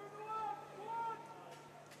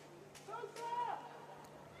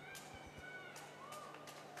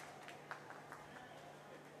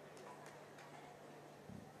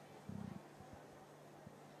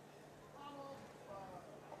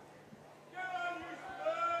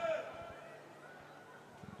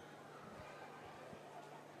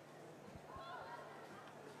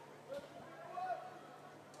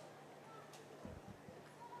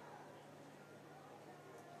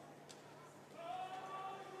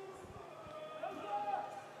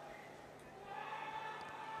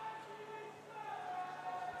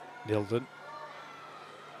 Nilden.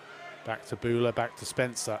 Back to Bula, back to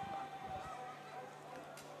Spencer.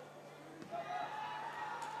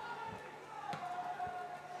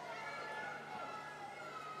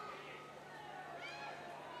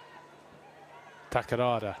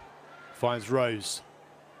 Takarada finds Rose.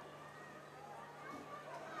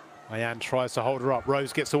 Ayan tries to hold her up.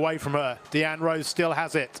 Rose gets away from her. Deanne Rose still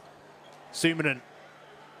has it. Suominen.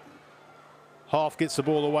 Half gets the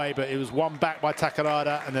ball away, but it was won back by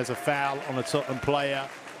Takarada, and there's a foul on a Tottenham player,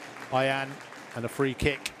 Ayan, and a free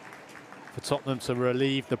kick for Tottenham to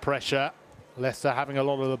relieve the pressure. Leicester having a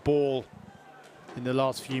lot of the ball in the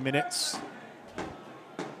last few minutes,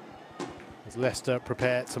 as Leicester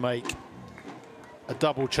prepare to make a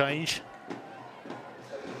double change.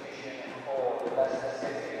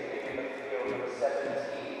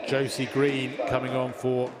 Josie Green coming on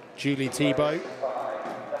for Julie Thibault.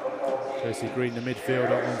 Josie Green, the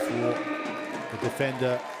midfielder, on for the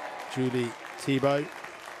defender, Julie Thibault.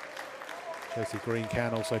 Josie Green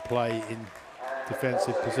can also play in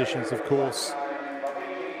defensive positions, of course.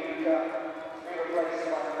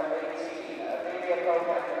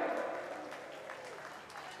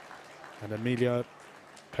 And Emilia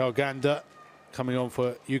Pelganda coming on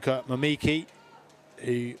for Yuka Mamiki,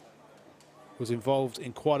 who was involved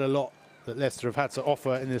in quite a lot that Leicester have had to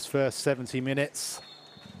offer in this first 70 minutes.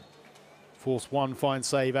 Forced one fine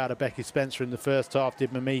save out of Becky Spencer in the first half,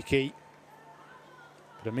 did Mamiki.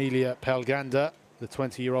 But Emilia Pelganda, the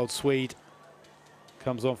 20-year-old Swede,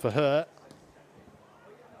 comes on for her.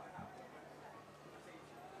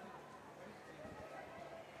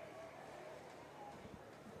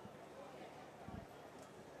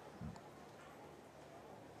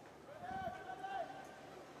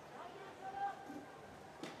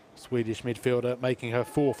 Swedish midfielder making her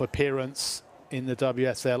 4th appearance in the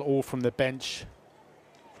WSL, all from the bench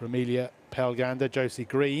for Emilia Pelganda. Josie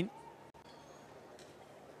Green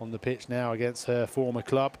on the pitch now against her former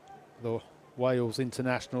club, the Wales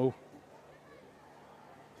international.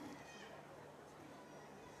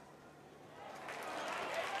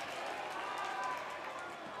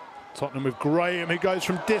 Tottenham with Graham, who goes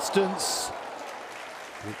from distance.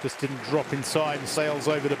 It just didn't drop inside and sails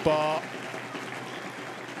over the bar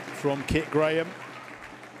from Kit Graham.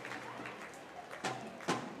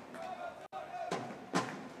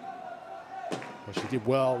 Well, she did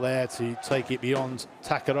well there to take it beyond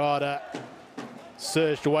Takarada.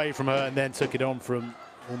 Surged away from her and then took it on from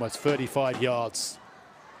almost 35 yards.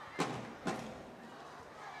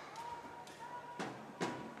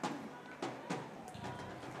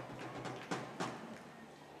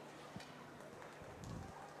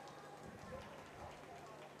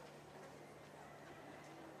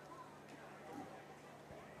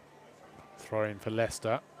 Throw in for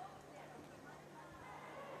Leicester.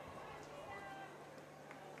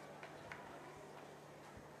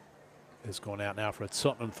 It's gone out now for a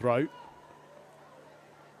Tottenham throw.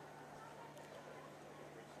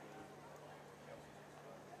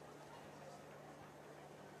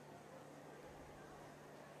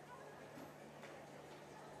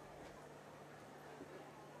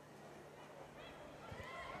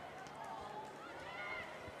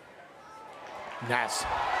 Naz.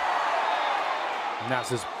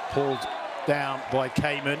 Naz is pulled down by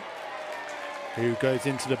Cayman, who goes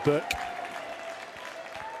into the book.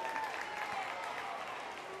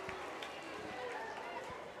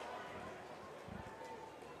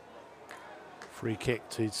 Free kick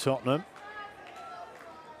to Tottenham.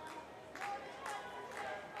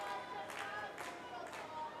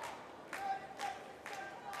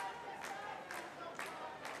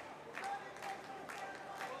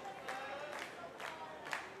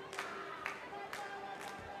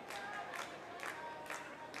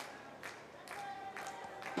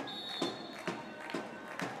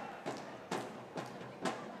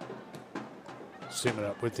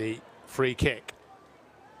 Similar with the free kick,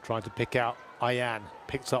 trying to pick out Ayan,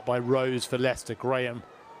 picked up by Rose for Leicester. Graham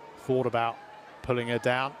thought about pulling her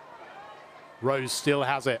down. Rose still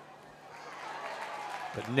has it,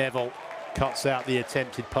 but Neville cuts out the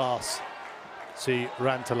attempted pass to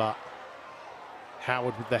Rantala.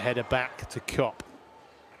 Howard with the header back to Kopp.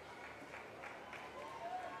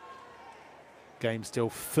 Game still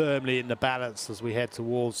firmly in the balance as we head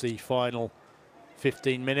towards the final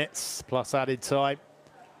 15 minutes plus added time.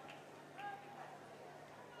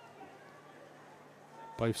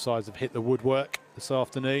 Both sides have hit the woodwork this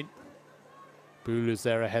afternoon. Bula's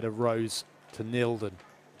there ahead of Rose to Nilden.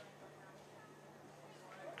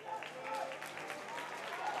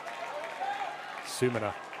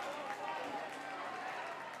 Sumina.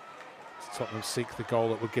 Tottenham seek the goal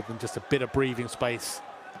that will give them just a bit of breathing space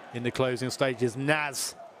in the closing stages.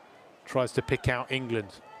 Naz tries to pick out England.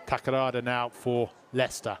 Takarada now for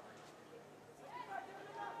Leicester.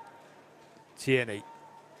 Tierney.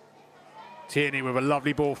 Tierney with a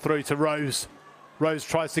lovely ball through to Rose. Rose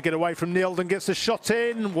tries to get away from Nilden, gets a shot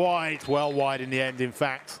in. Wide, well wide in the end, in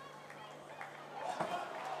fact.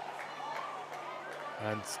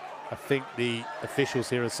 And I think the officials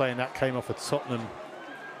here are saying that came off a Tottenham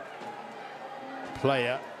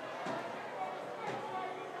player.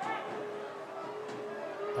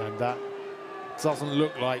 And that doesn't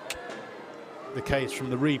look like the case from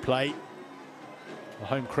the replay. The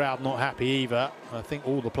home crowd not happy either. I think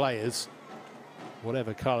all the players,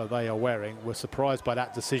 whatever colour they are wearing, were surprised by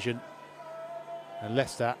that decision. And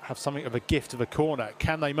Leicester have something of a gift of a corner.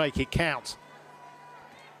 Can they make it count?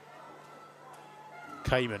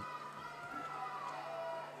 Cayman.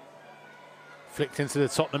 Flicked into the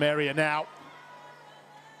Tottenham area now.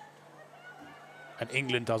 And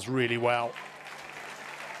England does really well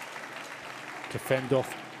to fend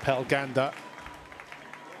off Pelganda.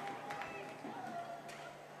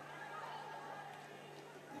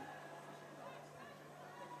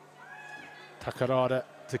 Takarada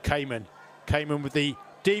to Cayman. Cayman with the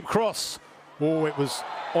deep cross. Oh, it was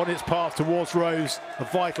on its path towards Rose. A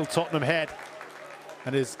vital Tottenham head.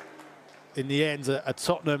 And is, in the end, a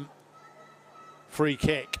Tottenham free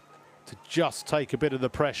kick to just take a bit of the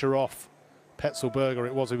pressure off Petzelberger.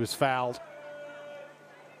 It was who was fouled.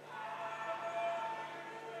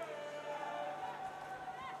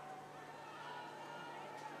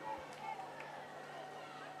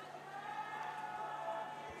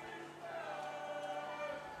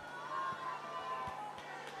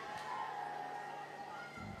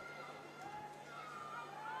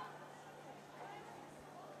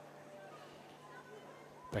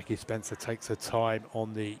 Becky Spencer takes her time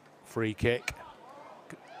on the free kick.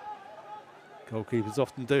 Goalkeepers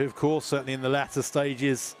often do, of course, certainly in the latter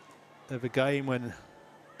stages of a game, when,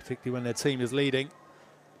 particularly when their team is leading.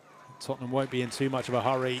 Tottenham won't be in too much of a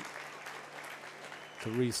hurry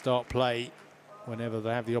to restart play whenever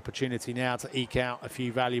they have the opportunity now to eke out a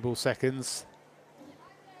few valuable seconds.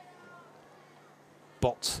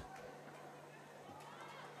 Bot.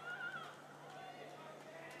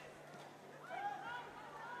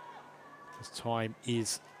 Time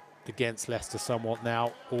is against Leicester somewhat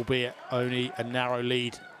now, albeit only a narrow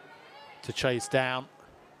lead to chase down.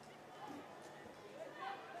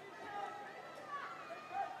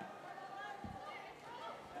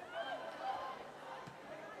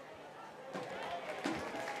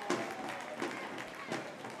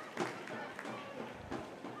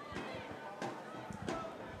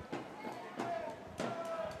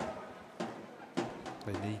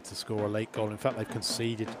 They need to score a late goal. In fact, they've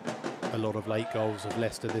conceded a lot of late goals of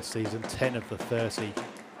Leicester this season, 10 of the 30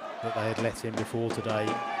 that they had let in before today.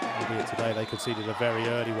 Albeit today they conceded a very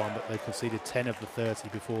early one, but they conceded 10 of the 30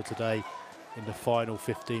 before today in the final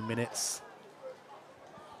 15 minutes.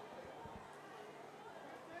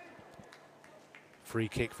 Free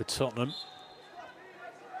kick for Tottenham.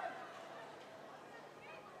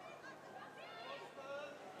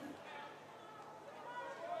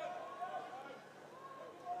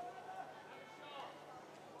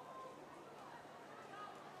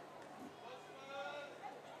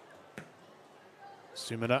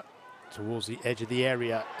 Sumina towards the edge of the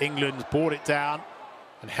area. England brought it down,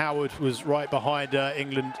 and Howard was right behind her.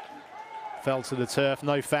 England fell to the turf,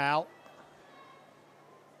 no foul.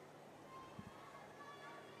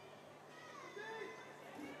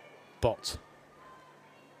 Bot.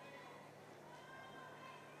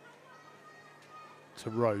 To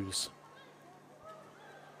Rose.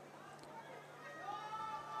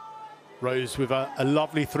 Rose with a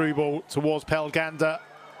lovely through ball towards Pelgander.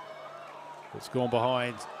 It's gone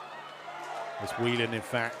behind. It's Whelan, in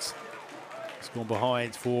fact. It's gone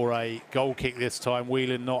behind for a goal kick this time.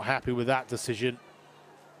 Whelan not happy with that decision.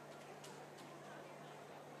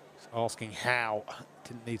 He's asking how.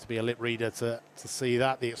 Didn't need to be a lip reader to see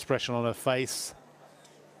that, the expression on her face.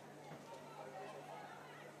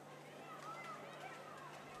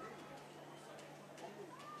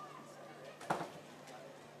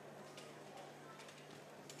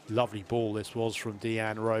 Lovely ball this was from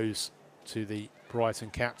Deanne Rose to the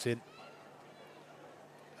Brighton captain.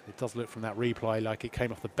 It does look from that replay like it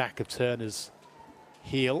came off the back of Turner's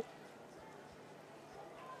heel.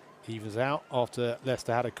 Evers out after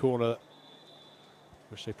Leicester had a corner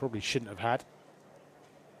which they probably shouldn't have had.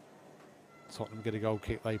 Tottenham get a goal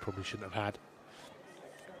kick they probably shouldn't have had.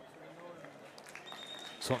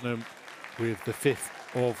 Tottenham with the 5th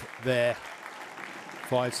of their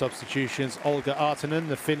 5 substitutions. Olga Artinen,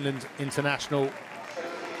 the Finland international,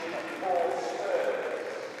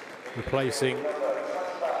 replacing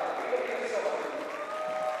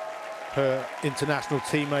her international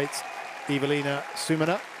teammate Evelina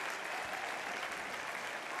Sumina.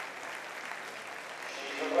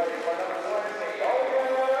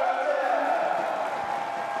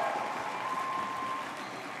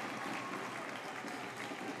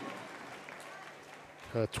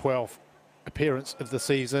 Her 12th appearance of the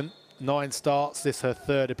season, 9 starts, this her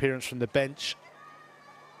 3rd appearance from the bench.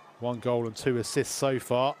 1 goal and 2 assists so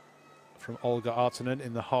far from Olga Artinen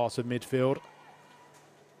in the heart of midfield.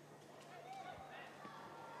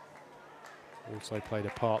 Also played a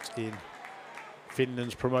part in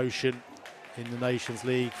Finland's promotion in the Nations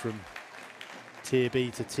League from Tier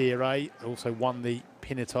B to Tier A. Also won the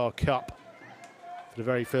Pinatar Cup for the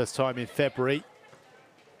very first time in February,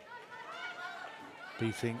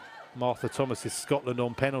 beating Martha Thomas's Scotland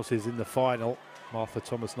on penalties in the final. Martha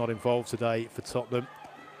Thomas not involved today for Tottenham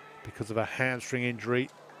because of a hamstring injury.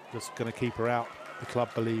 Just going to keep her out, the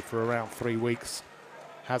club believe, for around 3 weeks.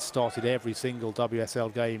 Has started every single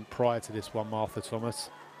WSL game prior to this one, Martha Thomas.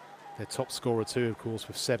 Their top scorer too, of course,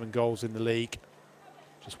 with 7 goals in the league.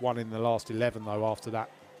 Just one in the last 11 though, after that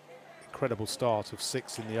incredible start of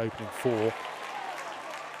 6 in the opening 4.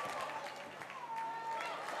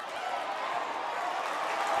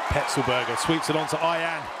 Petzelberger sweeps it onto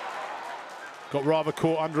Ayan. Got rather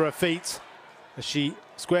caught under her feet as she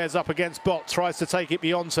squares up against Bott, tries to take it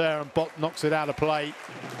beyond her, and Bott knocks it out of play.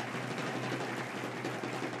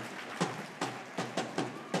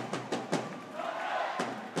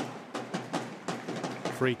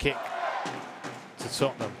 Free kick to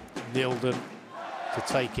Tottenham. Nilden to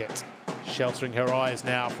take it. Sheltering her eyes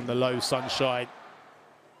now from the low sunshine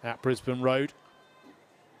at Brisbane Road.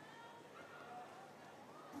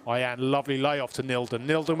 Ayan, lovely layoff to Nilden.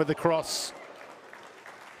 Nilden with the cross.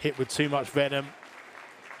 Hit with too much venom.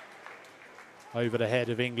 Over the head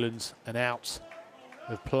of England and out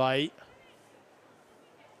of play.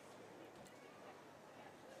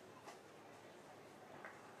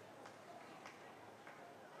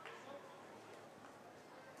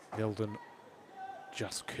 Nilden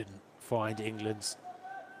just couldn't find England's.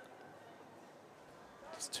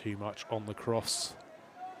 It's too much on the cross.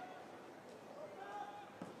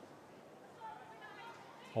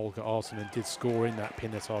 Olga Artonen did score in that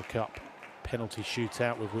Pinatar Cup penalty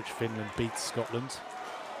shootout with which Finland beat Scotland.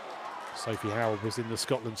 Sophie Howard was in the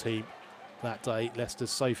Scotland team that day, Leicester's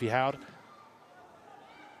Sophie Howard.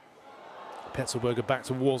 Petzelberger back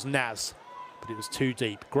towards Naz, but it was too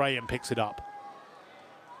deep. Graham picks it up.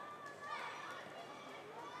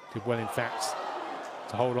 Did well, in fact,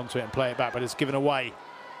 to hold on to it and play it back, but it's given away.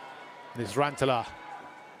 And it's Rantala.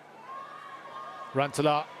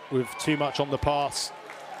 Rantala with too much on the pass,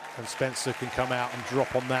 and Spencer can come out and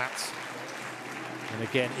drop on that. And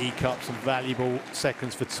again, eke up some valuable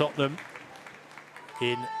seconds for Tottenham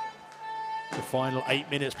in the final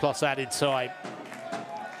 8 minutes plus added time.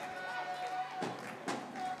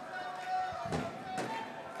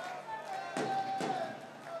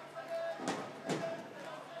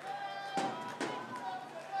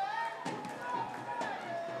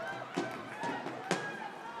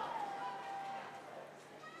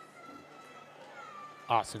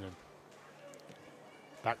 Artonen.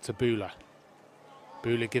 Back to Bula.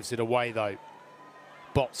 Bula gives it away though.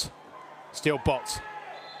 Bott. Still Bott.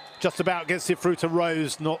 Just about gets it through to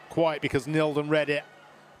Rose. Not quite because Nilden read it.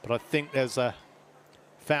 But I think there's a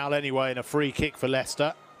foul anyway and a free kick for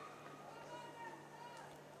Leicester.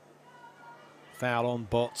 Foul on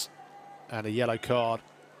Bott and a yellow card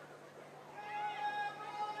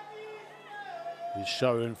is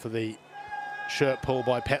shown for the shirt pull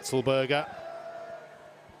by Petzelberger.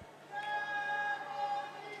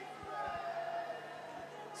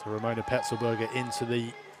 So Ramona Petzelberger into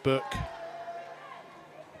the book.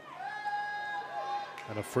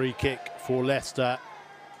 And a free kick for Leicester.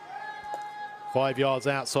 5 yards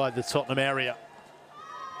outside the Tottenham area.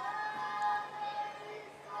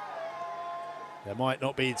 There might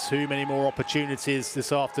not be too many more opportunities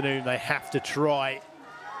this afternoon. They have to try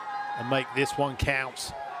and make this one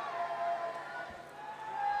count.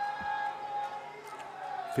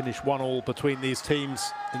 Finish 1-1 between these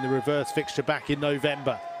teams in the reverse fixture back in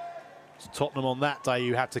November. So Tottenham on that day,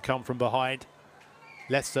 you had to come from behind.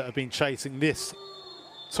 Leicester have been chasing this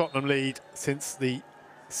Tottenham lead since the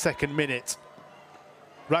second minute.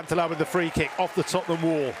 Rantala with the free kick off the Tottenham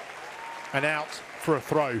wall and out for a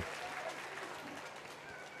throw.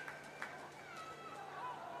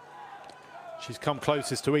 She's come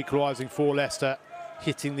closest to equalising for Leicester,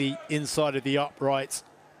 hitting the inside of the upright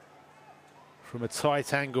from a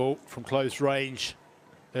tight angle from close range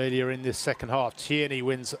earlier in this second half. Tierney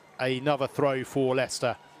wins another throw for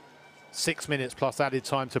Leicester. 6 minutes plus added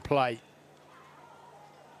time to play.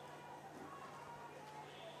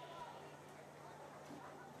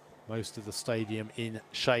 Most of the stadium in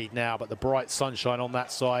shade now, but the bright sunshine on that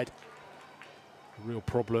side. A real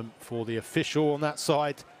problem for the official on that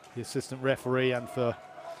side, the assistant referee, and for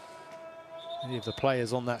any of the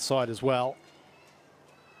players on that side as well.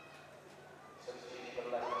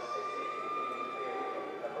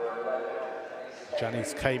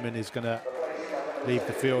 Janice Kamen is going to leave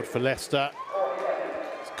the field for Leicester.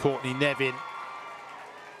 Courtney Nevin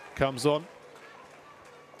comes on.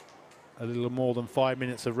 A little more than 5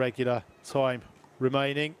 minutes of regular time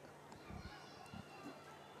remaining.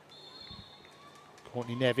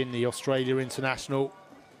 Courtney Nevin, the Australia international.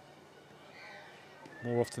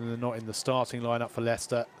 More often than not in the starting lineup for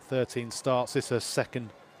Leicester. 13 starts. This is her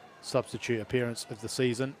second substitute appearance of the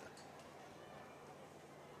season.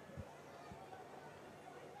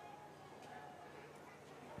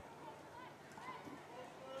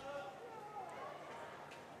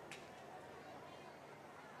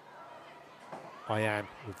 Ayan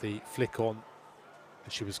with the flick on.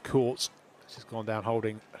 She was caught She's gone down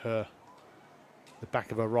holding the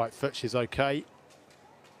back of her right foot. She's okay.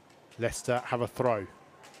 Leicester have a throw.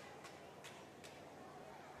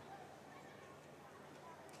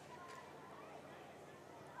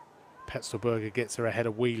 Petzelberger gets her ahead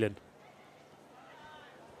of Whelan.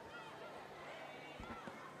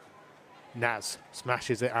 Naz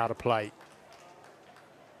smashes it out of play.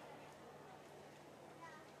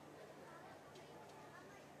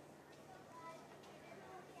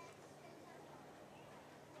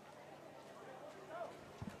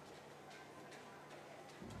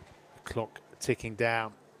 Clock ticking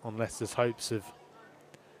down on Leicester's hopes of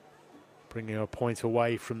bringing a point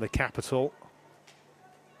away from the capital.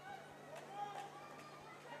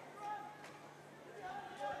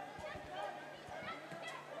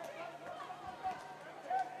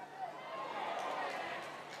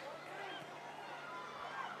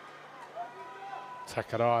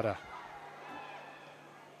 Takarada.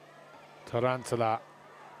 Tarantula.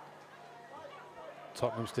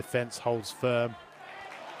 Tottenham's defence holds firm.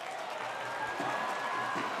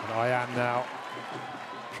 And Ayan now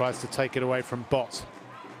tries to take it away from Bott.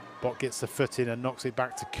 Bott gets the foot in and knocks it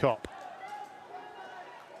back to Kopp.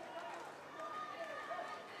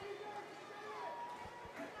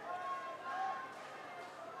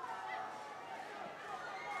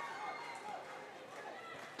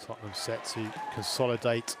 Tottenham set to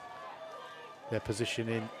consolidate their position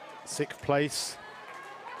in 6th place.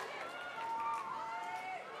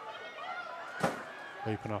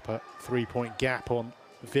 Open up a 3-point gap on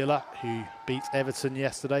Villa, who beat Everton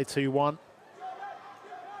yesterday 2-1.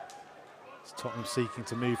 Tottenham seeking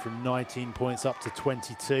to move from 19 points up to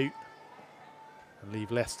 22 and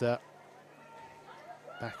leave Leicester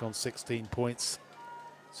back on 16 points,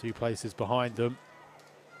 2 places behind them.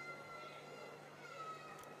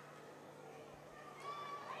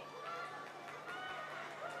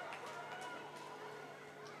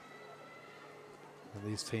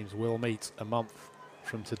 And these teams will meet a month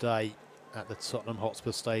from today at the Tottenham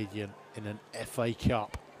Hotspur Stadium in an FA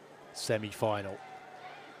Cup semi-final.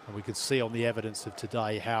 And we can see on the evidence of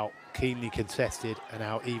today how keenly contested and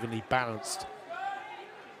how evenly balanced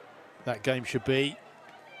that game should be.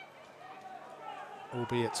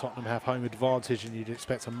 Albeit Tottenham have home advantage, and you'd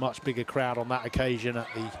expect a much bigger crowd on that occasion at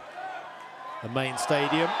the main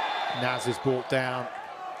stadium. Naz is brought down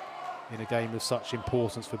in a game of such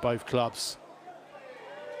importance for both clubs.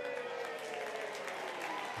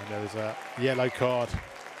 And there is a yellow card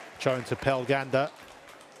shown to Pelgander.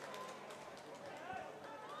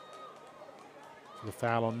 The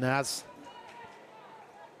foul on Naz.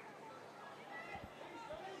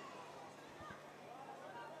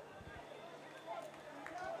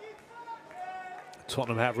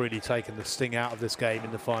 Tottenham have really taken the sting out of this game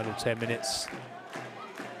in the final 10 minutes.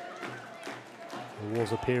 There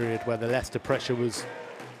was a period where the Leicester pressure was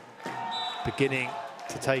beginning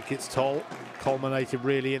to take its toll, culminated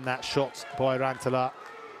really in that shot by Rantala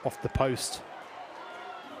off the post.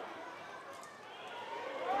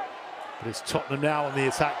 But it's Tottenham now on the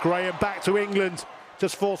attack. Graham back to England,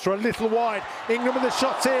 just falls for a little wide. England with the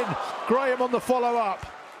shot in, Graham on the follow-up.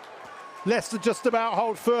 Leicester just about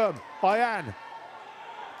hold firm. Ayan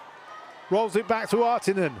rolls it back to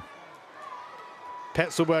Artinen.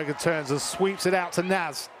 Petzelberger turns and sweeps it out to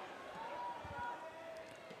Naz.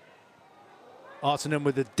 Artinen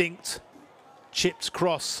with a dinked, chipped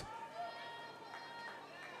cross.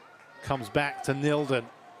 Comes back to Nilden.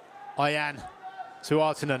 Ayan to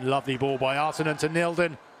Artinen. Lovely ball by Artinen to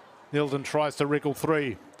Nilden. Nilden tries to wriggle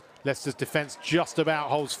through. Leicester's defence just about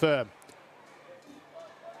holds firm.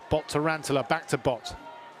 Bott to Rantala, back to Bott.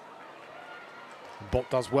 Bott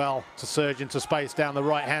does well to surge into space down the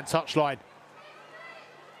right-hand touchline.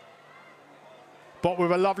 Bott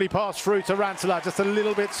with a lovely pass through to Rantala, just a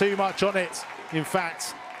little bit too much on it, in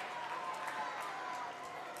fact.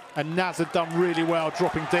 And Naz had done really well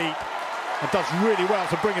dropping deep, and does really well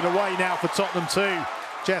to bring it away now for Tottenham too.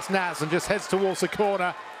 Jess Naz, and just heads towards the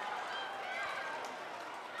corner.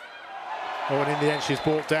 Oh, and in the end she's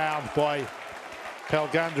brought down by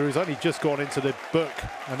Pelgander, who's only just gone into the book,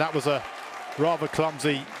 and that was a rather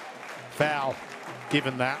clumsy foul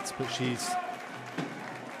given that, but she's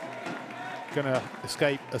going to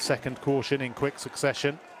escape a second caution in quick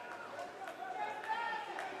succession.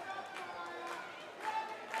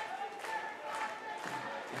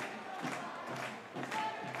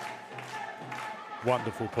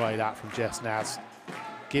 Wonderful play that from Jess Naz,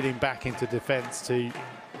 getting back into defence to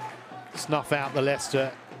snuff out the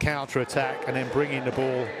Leicester counter-attack and then bringing the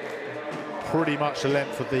ball pretty much the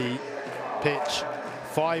length of the pitch.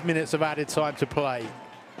 5 minutes of added time to play.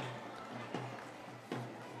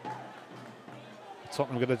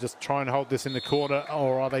 Tottenham going to just try and hold this in the corner,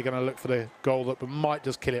 or are they going to look for the goal that might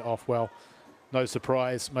just kill it off? Well, no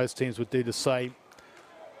surprise, most teams would do the same.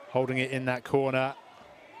 Holding it in that corner.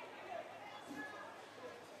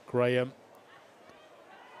 Graham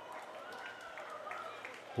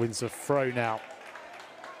wins a throw now.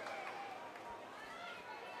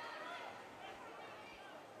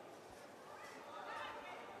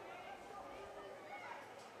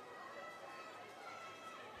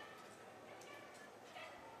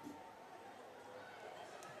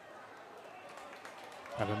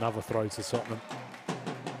 And another throw to Tottenham.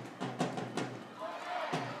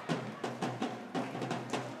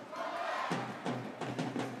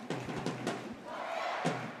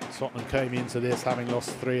 Tottenham came into this having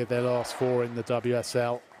lost 3 of their last 4 in the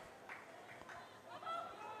WSL.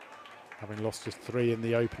 Having lost just 3 in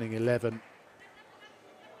the opening 11.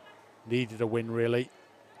 Needed a win, really.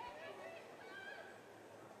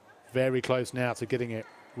 Very close now to getting it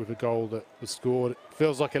with a goal that was scored.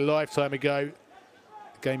 Feels like a lifetime ago.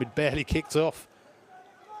 The game had barely kicked off.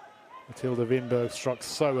 Matilda Winberg struck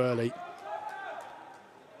so early.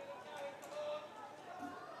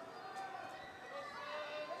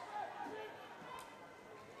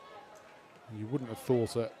 You wouldn't have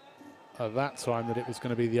thought at that time that it was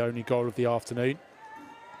going to be the only goal of the afternoon.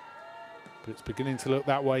 But it's beginning to look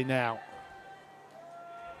that way now.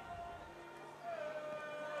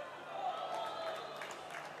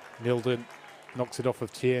 Nilden knocks it off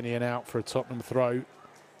of Tierney and out for a Tottenham throw.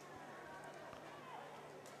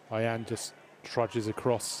 Ayan just trudges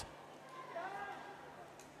across.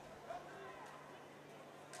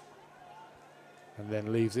 And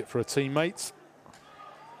then leaves it for a teammate.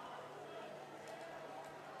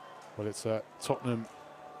 Well, it's a Tottenham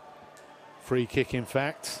free kick, in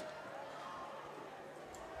fact.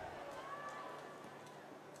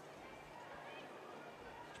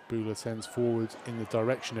 Bula sends forward in the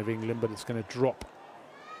direction of England, but it's going to drop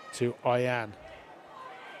to Ayan.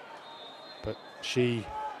 But she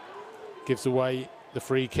gives away the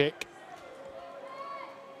free kick.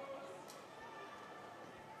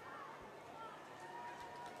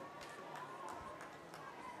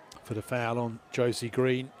 For the foul on Josie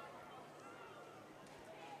Green.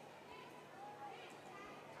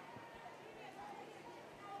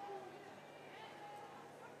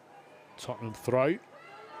 Tottenham throw.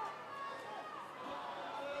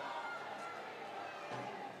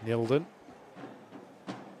 Nilden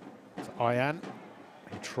to Ayan.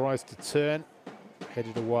 He tries to turn,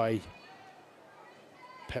 headed away.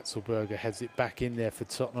 Petzelberger heads it back in there for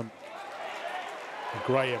Tottenham. And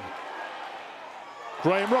Graham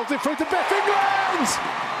rolls it through to Beth England,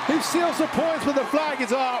 who seals the points when the flag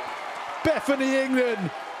is up. Bethany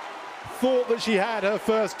England thought that she had her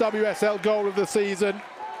first WSL goal of the season.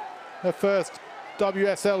 Her first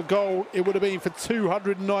WSL goal, it would have been for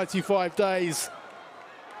 295 days.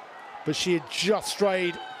 But she had just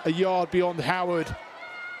strayed a yard beyond Howard.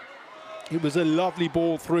 It was a lovely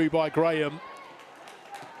ball through by Graham.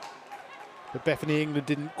 But Bethany England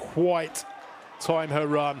didn't quite time her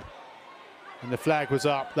run. And the flag was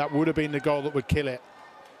up. That would have been the goal that would kill it.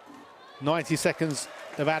 90 seconds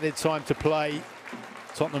of added time to play.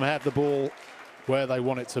 Tottenham have the ball where they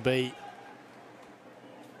want it to be.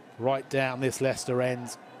 Right down this Leicester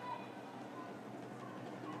end.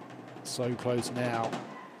 So close now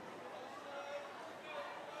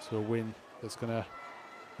to a win that's going to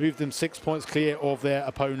move them 6 points clear of their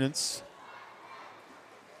opponents.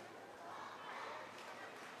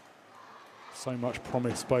 So much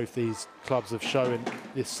promise both these clubs have shown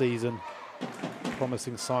this season.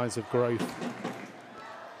 Promising signs of growth.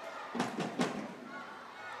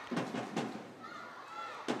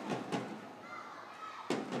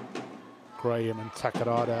 Graham and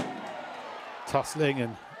Takarada tussling,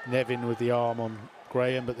 and Nevin with the arm on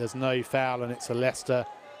Graham, but there's no foul, and it's a Leicester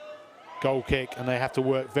goal kick, and they have to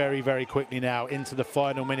work very, very quickly now into the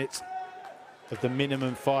final minutes of the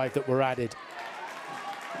minimum 5 that were added.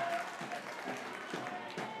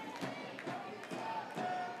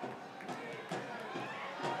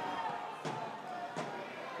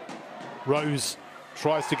 Rose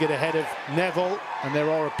tries to get ahead of Neville, and there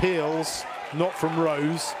are appeals, not from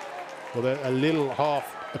Rose. Well, a little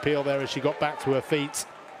half appeal there as she got back to her feet.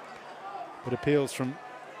 But appeals from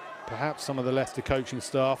perhaps some of the Leicester coaching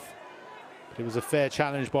staff. But it was a fair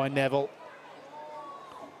challenge by Neville.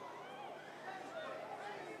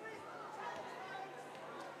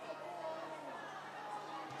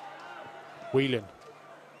 Whelan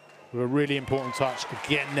with a really important touch.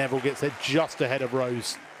 Again, Neville gets it just ahead of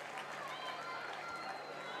Rose.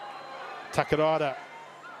 Takarada.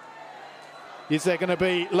 Is there going to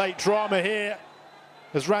be late drama here?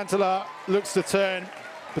 as Rantalar looks to turn,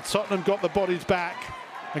 but Tottenham got the bodies back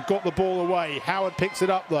and got the ball away. Howard picks it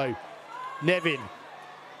up though. Nevin.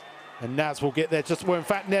 And Naz will get there just, well, in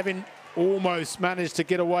fact, Nevin almost managed to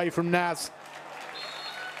get away from Naz.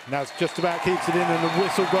 Naz just about keeps it in and the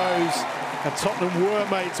whistle goes. And Tottenham were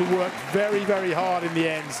made to work very, very hard in the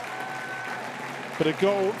end. But a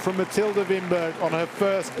goal from Matilda Wimberg on her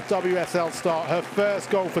first WSL start, her first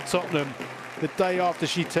goal for Tottenham the day after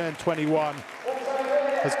she turned 21,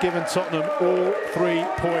 has given Tottenham all 3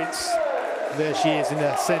 points. There she is in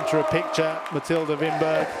the centre of picture, Matilda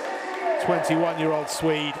Wimberg, 21-year-old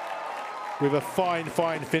Swede, with a fine,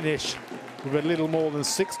 fine finish, with a little more than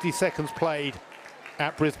 60 seconds played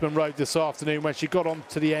at Brisbane Road this afternoon when she got on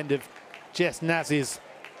to the end of Jess Naz's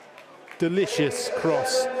delicious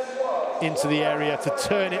cross into the area to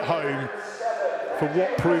turn it home for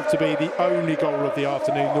what proved to be the only goal of the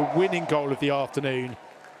afternoon, the winning goal of the afternoon.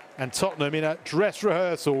 And Tottenham, in a dress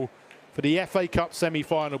rehearsal for the FA Cup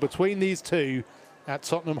semi-final between these two at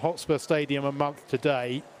Tottenham Hotspur Stadium a month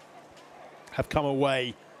today, have come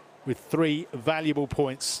away with 3 valuable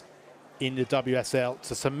points in the WSL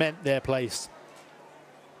to cement their place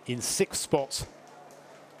in 6th spots.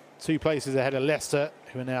 2 places ahead of Leicester,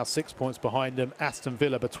 who are now 6 points behind them. Aston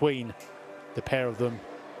Villa between the pair of them.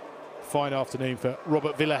 Fine afternoon for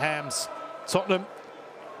Robert Villaham's Tottenham.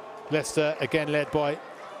 Leicester again led by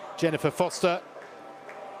Jennifer Foster,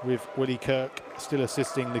 with Willie Kirk still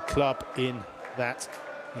assisting the club in that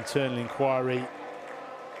internal inquiry.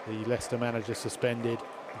 The Leicester manager suspended.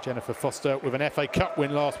 Jennifer Foster with an FA Cup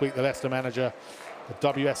win last week, the Leicester manager. A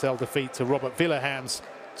WSL defeat to Robert Villaham's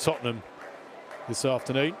Tottenham this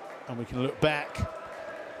afternoon. And we can look back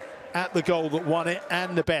at the goal that won it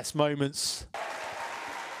and the best moments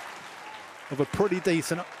of a pretty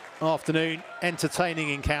decent afternoon. Entertaining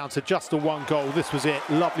encounter, just a 1 goal. This was it.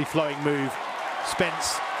 Lovely flowing move.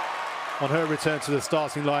 Spence on her return to the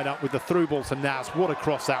starting lineup with the through ball to Naz. What a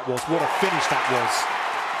cross that was. What a finish that was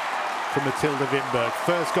from Matilda Wimberg.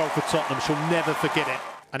 First goal for Tottenham. She'll never forget it.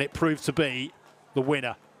 And it proved to be the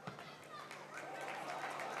winner.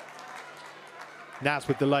 Naz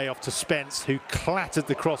with the layoff to Spence, who clattered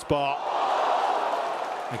the crossbar.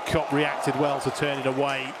 And Kopp reacted well to turn it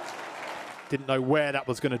away. Didn't know where that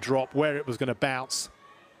was going to drop, where it was going to bounce.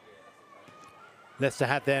 Leicester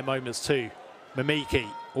had their moments too. Mamiki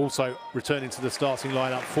also returning to the starting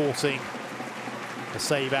lineup, forcing a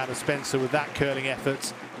save out of Spencer with that curling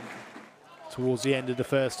effort towards the end of the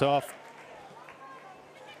first half.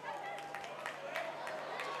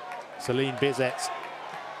 Celine Bizet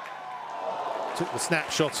took the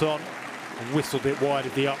snapshot on and whistled it wide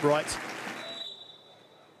of the upright.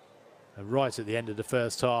 And right at the end of the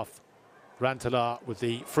first half, Rantalar with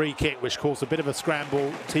the free kick, which caused a bit of a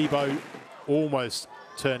scramble. Thibault almost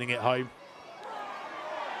turning it home.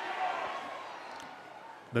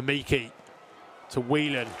 Mamiki to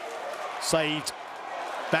Whelan, saved,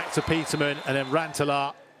 back to Peterman, and then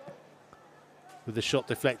Rantalar with the shot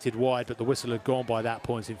deflected wide, but the whistle had gone by that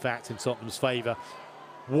point, in fact, in Tottenham's favour.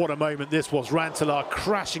 What a moment this was. Rantalar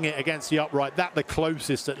crashing it against the upright. That the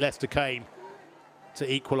closest that Leicester came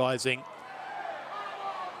to equalising.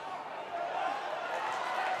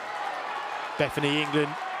 Bethany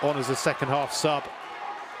England on as a second half sub.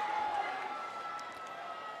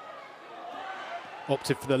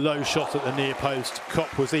 Opted for the low shot at the near post.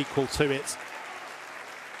 Kopp was equal to it.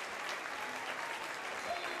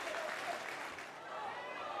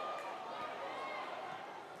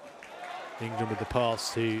 England with the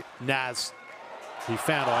pass to Naz, who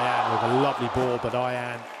found Ayan with a lovely ball, but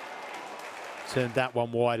Ayan turned that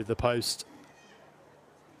one wide of the post.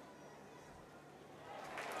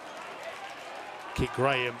 Kit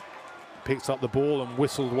Graham picked up the ball and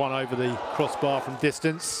whistled one over the crossbar from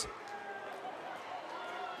distance.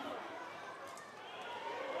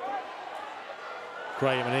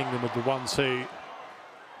 Graham and England with the 1-2.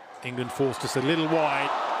 England forced us a little wide.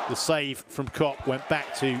 The save from Kopp went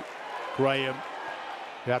back to Graham,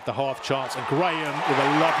 who had the half chance, and Graham with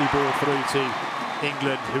a lovely ball through to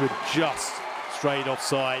England, who had just strayed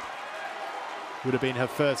offside. Would have been her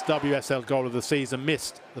first WSL goal of the season,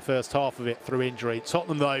 missed the first half of it through injury.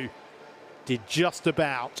 Tottenham, though, did just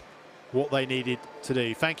about what they needed to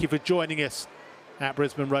do. Thank you for joining us at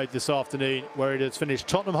Brisbane Road this afternoon, where it has finished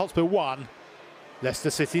Tottenham Hotspur 1, Leicester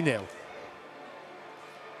City 0.